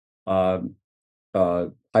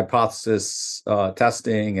hypothesis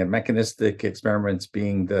testing and mechanistic experiments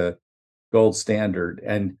being the gold standard,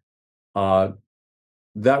 and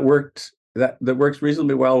that works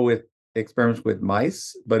reasonably well with experiments with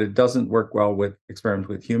mice, but it doesn't work well with experiments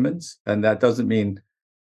with humans. And that doesn't mean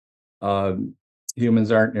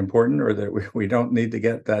humans aren't important or that we don't need to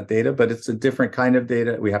get that data, but it's a different kind of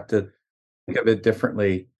data. We have to think of it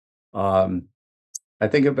differently. I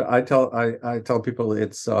tell people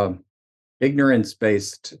it's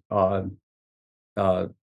ignorance-based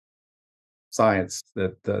science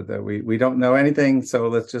that we don't know anything, so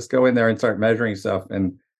let's just go in there and start measuring stuff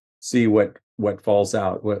and see what falls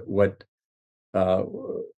out, what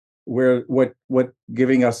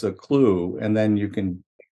giving us a clue, and then you can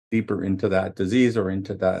deeper into that disease or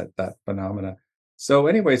into that phenomena. So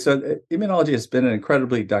anyway, immunology has been an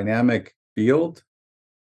incredibly dynamic field.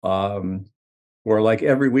 Or like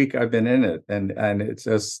every week I've been in it, and it's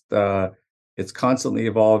just it's constantly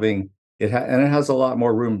evolving. It has a lot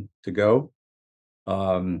more room to go.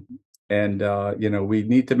 We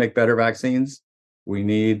need to make better vaccines. We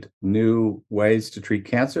need new ways to treat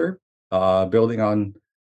cancer, building on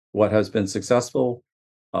what has been successful.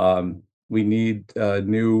 We need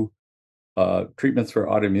new treatments for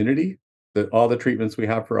autoimmunity. All the treatments we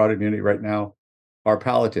have for autoimmunity right now are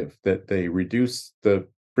palliative, that they reduce the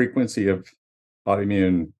frequency of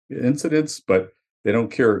autoimmune incidents, but they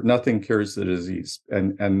don't cure. Nothing cures the disease,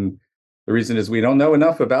 and the reason is we don't know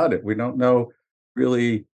enough about it. We don't know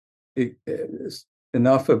really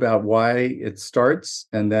enough about why it starts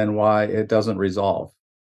and then why it doesn't resolve.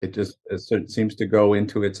 It seems to go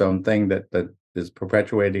into its own thing that is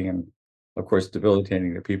perpetuating and, of course,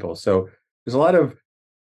 debilitating the people. So there's a lot of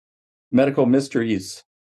medical mysteries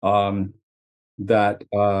that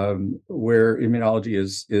where immunology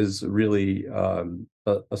is really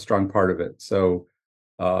a strong part of it. So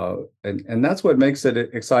and that's what makes it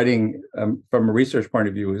exciting from a research point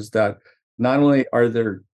of view, is that not only are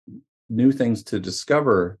there new things to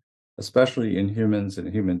discover, especially in humans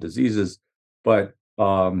and human diseases, but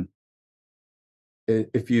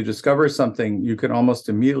if you discover something, you can almost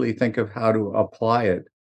immediately think of how to apply it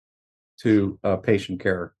to patient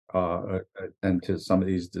care and to some of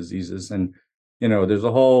these diseases. And, there's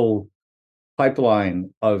a whole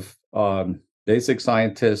pipeline of basic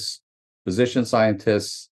scientists, physician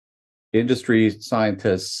scientists, industry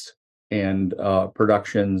scientists, and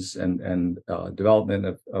productions and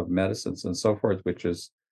development of medicines and so forth, which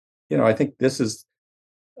is, I think this is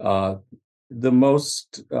the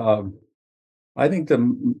most, I think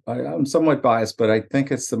I'm somewhat biased, but I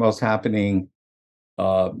think it's the most happening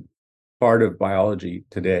part of biology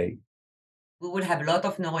today. We will have a lot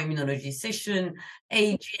of neuroimmunology session,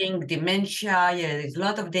 aging, dementia. Yeah, there's a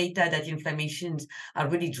lot of data that inflammations are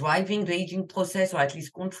really driving the aging process, or at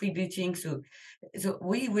least contributing. So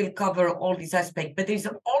we will cover all these aspects. But there's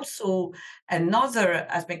also another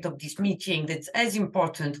aspect of this meeting that's as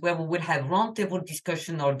important, where we will have roundtable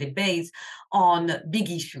discussion or debates on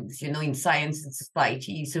big issues, in science and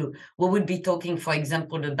society. So we will be talking, for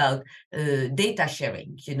example, about data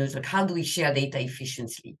sharing. So how do we share data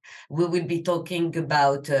efficiently? We will be talking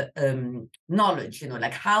about knowledge,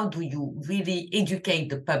 like how do you really educate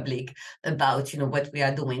the public about, what we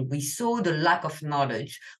are doing. We saw the lack of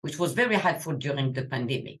knowledge, which was very helpful during the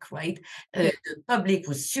pandemic, right? The public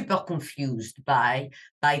was super confused by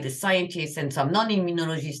the scientists, and some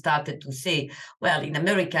non-immunologists started to say, well, in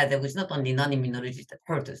America, there was not only non-immunologists that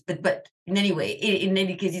hurt us, but in any way, in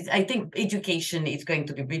any case, I think education is going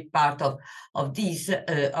to be a big part of this,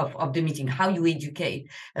 of the meeting, how you educate,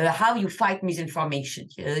 how you fight misinformation.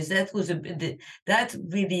 That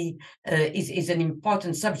really is an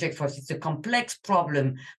important subject for us. It's a complex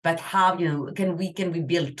problem, but how can we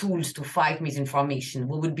build tools to fight misinformation?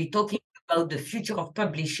 We will be talking about the future of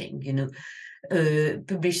publishing.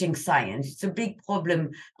 Publishing science. It's a big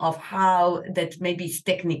problem of how that maybe is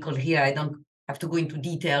technical here. I don't have to go into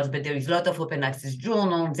details, but there is a lot of open access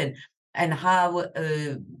journals and how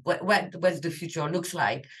what the future looks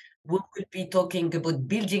like. We will be talking about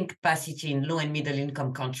building capacity in low and middle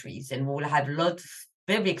income countries, and we will have lots of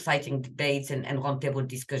very exciting debates and roundtable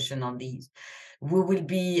discussion on these. We will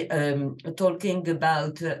be talking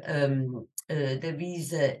about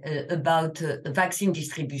about vaccine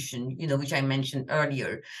distribution, which I mentioned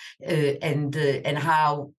earlier, and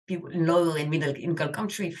how people in low and middle income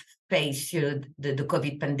countries face the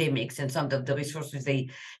COVID pandemics and some of the resources they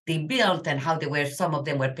built, and how some of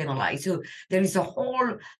them were penalized. So there is a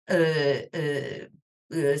whole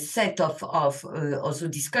set of also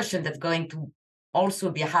discussion that's going to also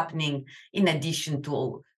be happening in addition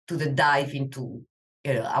to the dive into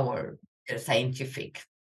our scientific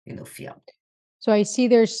field. So I see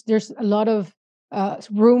there's a lot of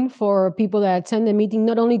room for people that attend the meeting,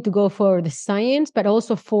 not only to go for the science, but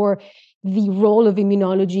also for the role of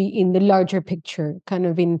immunology in the larger picture, kind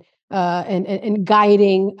of in and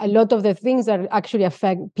guiding a lot of the things that actually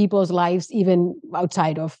affect people's lives, even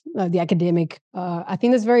outside of the academic. I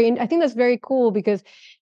think that's very cool, because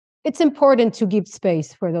it's important to give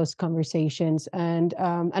space for those conversations. And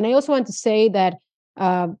I also want to say that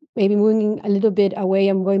maybe moving a little bit away,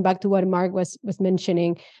 I'm going back to what Mark was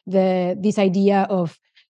mentioning, this idea of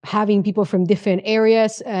having people from different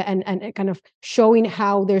areas and kind of showing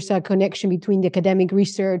how there's a connection between the academic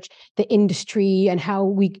research, the industry, and how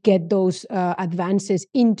we get those advances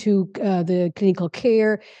into the clinical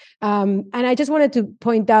care. And I just wanted to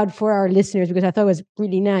point out for our listeners, because I thought it was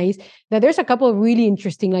really nice, that there's a couple of really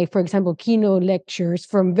interesting, like, for example, keynote lectures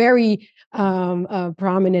from very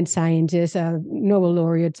prominent scientists, Nobel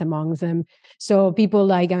laureates among them. So people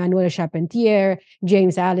like Emmanuel Charpentier,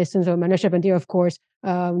 James Allison. So Emmanuel Charpentier, of course,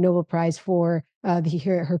 Nobel Prize for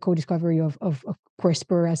her co-discovery of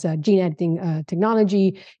CRISPR as a gene editing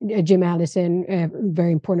technology. Jim Allison,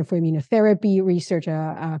 very important for immunotherapy research,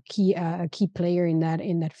 a key player in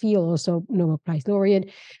that field, also Nobel Prize laureate.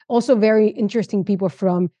 Also very interesting people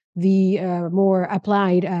from the more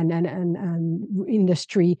applied and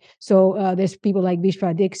industry. So there's people like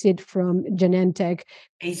Vishwa Dixit from Genentech.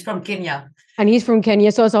 He's from Kenya. And he's from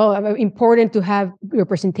Kenya. So it's also important to have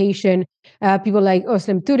representation. People like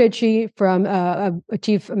Özlem Türeci from a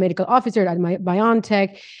chief medical officer at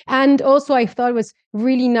BioNTech. And also I thought it was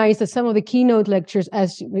really nice that some of the keynote lectures,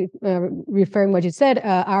 as referring what you said,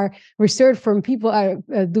 are research from people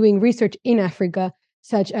doing research in Africa,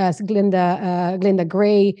 such as Glenda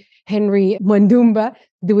Gray, Henry Mwandumba,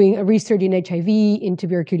 doing research in HIV, in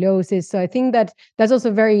tuberculosis. So I think that's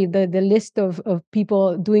also the list of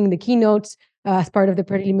people doing the keynotes as part of the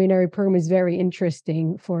preliminary program is very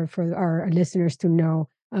interesting for our listeners to know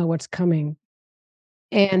what's coming.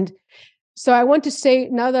 And So I want to say,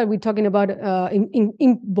 now that we're talking about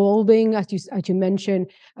involving, as you mentioned,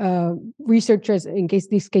 researchers in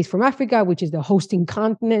this case from Africa, which is the hosting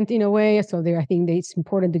continent in a way. So I think that it's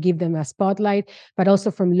important to give them a spotlight, but also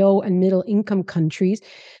from low and middle income countries.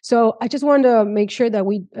 So I just want to make sure that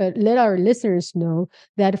we let our listeners know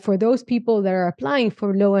that for those people that are applying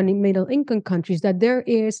for low and middle income countries, that there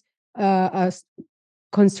is a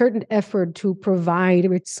concerted effort to provide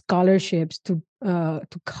with scholarships to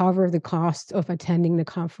cover the cost of attending the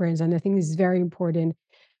conference. And I think this is very important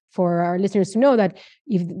for our listeners to know that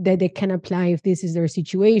that they can apply if this is their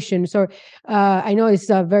situation. So I know it's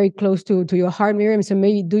very close to your heart, Miriam. So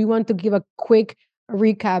maybe do you want to give a quick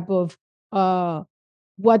recap of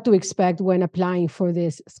what to expect when applying for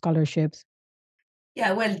these scholarships?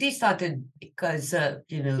 Yeah, well, this started because the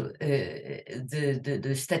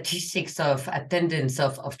statistics of attendance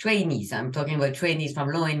of trainees. I'm talking about trainees from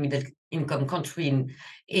low and middle income country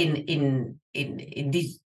in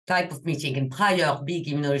this type of meeting in prior big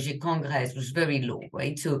immunology congress was very low,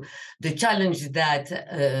 right? So the challenge that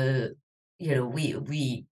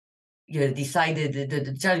we decided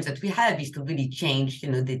the challenge that we have is to really change,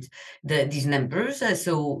 these numbers.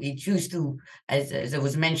 So it used to, as I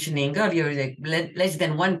was mentioning earlier, like less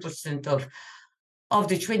than 1% of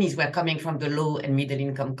the trainees were coming from the low and middle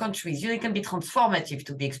income countries. It can be transformative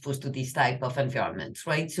to be exposed to this type of environment,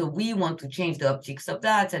 right? So we want to change the optics of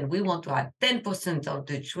that, and we want to have 10% of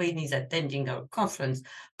the trainees attending our conference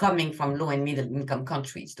coming from low and middle income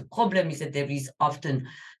countries. The problem is that there is often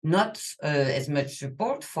not as much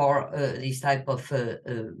support for these type of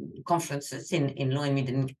conferences in low and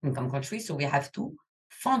middle income countries. So we have to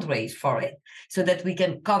fundraise for it so that we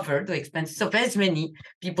can cover the expenses of as many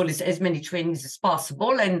people, as many trainings as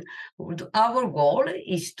possible. And our goal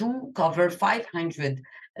is to cover 500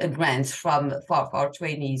 grants for our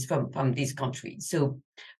trainees from these countries. So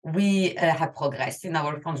we have progressed in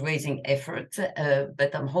our fundraising effort,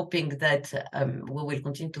 but I'm hoping that we will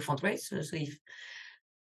continue to fundraise. So if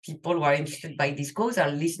people who are interested by this cause are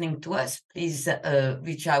listening to us, please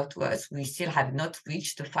reach out to us. We still have not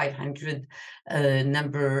reached the 500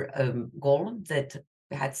 number goal that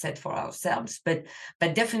we had set for ourselves, but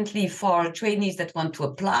definitely for trainees that want to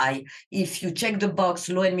apply, if you check the box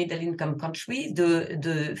low and middle income country,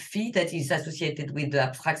 the fee that is associated with the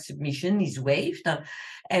abstract submission is waived.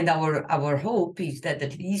 And our hope is that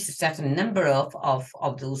at least a certain number of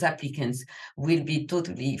those applicants will be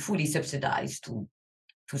fully subsidized to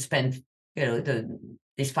spend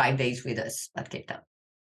these 5 days with us at Cape Town.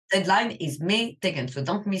 Deadline is May 2nd, so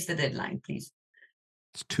don't miss the deadline, please.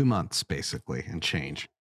 It's 2 months basically and change.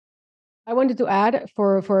 I wanted to add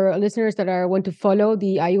for listeners that want to follow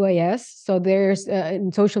the IUIS. So there's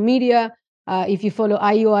in social media, if you follow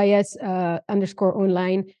IUIS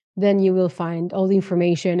 _online, then you will find all the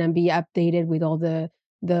information and be updated with all the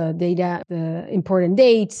data, the important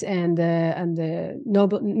dates, and the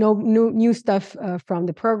new stuff from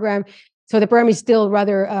the program. So the program is still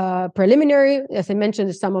rather preliminary. As I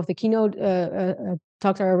mentioned, some of the keynote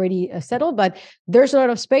talks are already settled, but there's a lot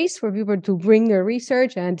of space for people to bring their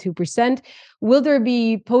research and to present. Will there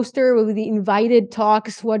be poster? Will there be invited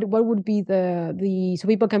talks? What would be the so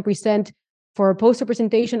people can present for a poster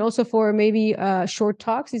presentation, also for maybe short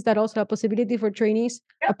talks? Is that also a possibility for trainees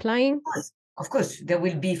applying? Of course, there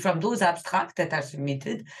will be, from those abstracts that are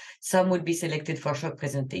submitted, some will be selected for short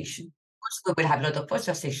presentation. We will have a lot of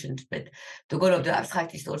poster sessions, but the goal of the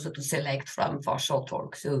abstract is also to select for short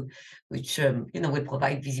talk, so which will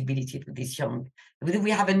provide visibility to this young.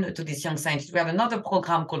 To this young scientists. We have another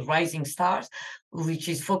program called Rising Stars, which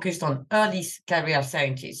is focused on early career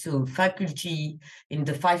scientists, so faculty in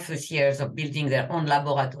the 5 first years of building their own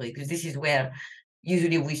laboratory, because this is where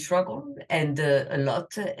usually we struggle and a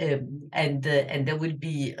lot, and there will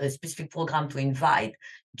be a specific program to invite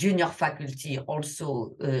junior faculty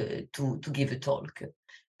also to give a talk.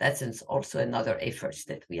 That's also another effort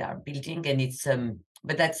that we are building, and it's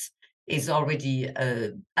but is already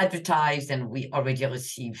advertised, and we already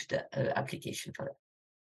received application for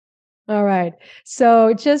that. All right.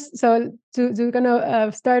 So to kind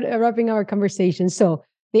of start wrapping our conversation. So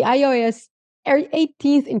the IUIS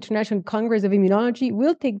 18th International Congress of Immunology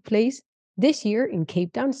will take place this year in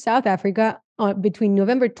Cape Town, South Africa, between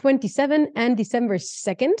November 27 and December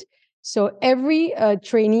 2nd. So every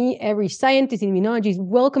trainee, every scientist in immunology is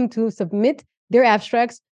welcome to submit their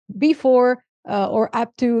abstracts before or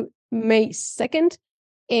up to May 2nd.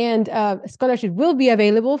 And scholarship will be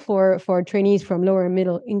available for trainees from lower and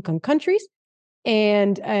middle income countries.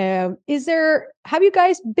 And have you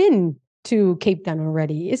guys been to Cape Town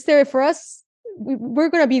already? Is there, for us, we're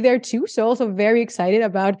going to be there too. So also very excited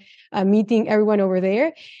about meeting everyone over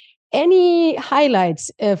there. Any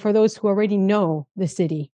highlights for those who already know the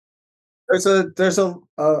city? There's a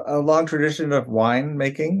long tradition of wine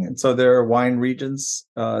making, and so there are wine regions,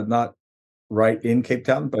 not right in Cape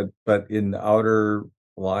Town, but in outer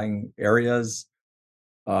lying areas.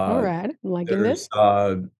 All right, I'm liking this.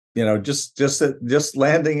 There's just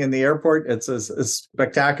landing in the airport, it's a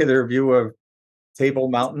spectacular view of Table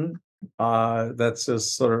Mountain. That's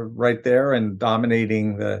just sort of right there and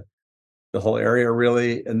dominating the whole area,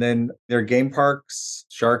 really. And then there are game parks,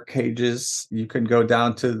 shark cages. You can go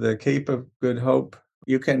down to the Cape of Good Hope.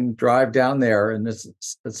 You can drive down there, and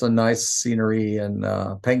it's a nice scenery and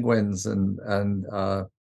penguins and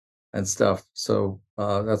stuff. So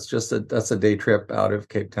that's a day trip out of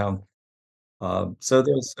Cape Town. So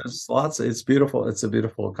there's lots. It's beautiful. It's a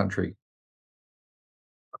beautiful country.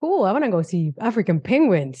 Cool. I want to go see African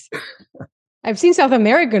penguins. I've seen South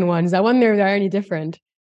American ones. I wonder if they're any different.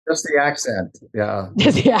 Just the accent. Yeah.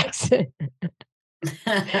 Just the accent.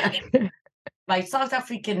 My South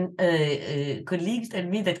African colleagues tell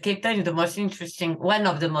me that Cape Town is one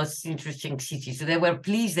of the most interesting cities. So they were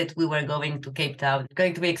pleased that we were going to Cape Town. It's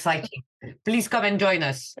going to be exciting. Please come and join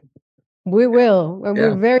us. We will. And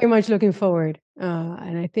we're very much looking forward.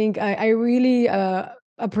 And I think I really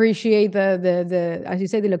appreciate the as you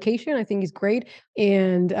say, the location. I think is great.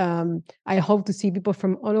 And I hope to see people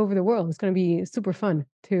from all over the world. It's going to be super fun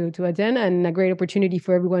to attend, and a great opportunity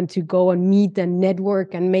for everyone to go and meet and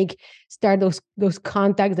network and start those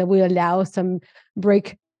contacts that will allow some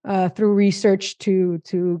break through research to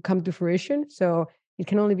come to fruition. So it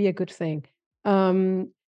can only be a good thing.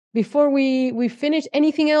 Before we finish,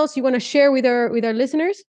 anything else you want to share with our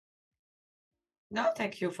listeners? No,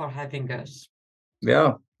 thank you for having us.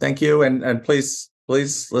 Yeah, thank you, and please,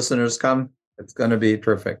 listeners, come. It's going to be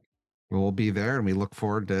terrific. We'll be there, and we look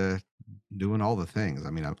forward to doing all the things.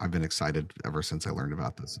 I mean, I've been excited ever since I learned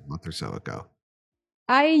about this a month or so ago.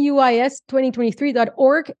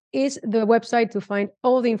 IUIS2023.org is the website to find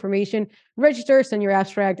all the information, register, send your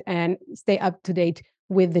abstract, and stay up to date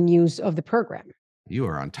with the news of the program. You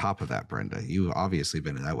are on top of that, Brenda. You've obviously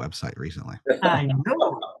been to that website recently. I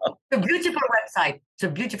know. It's a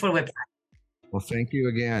beautiful website. Well, thank you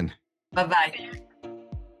again. Bye-bye.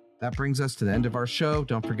 That brings us to the end of our show.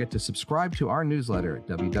 Don't forget to subscribe to our newsletter at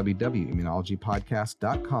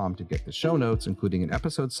www.immunologypodcast.com to get the show notes, including an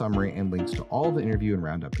episode summary and links to all the interview and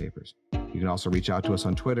roundup papers. You can also reach out to us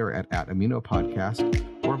on Twitter at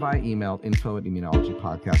 @immunopodcast or via email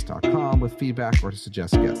info@immunologypodcast.com with feedback or to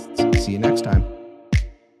suggest guests. See you next time.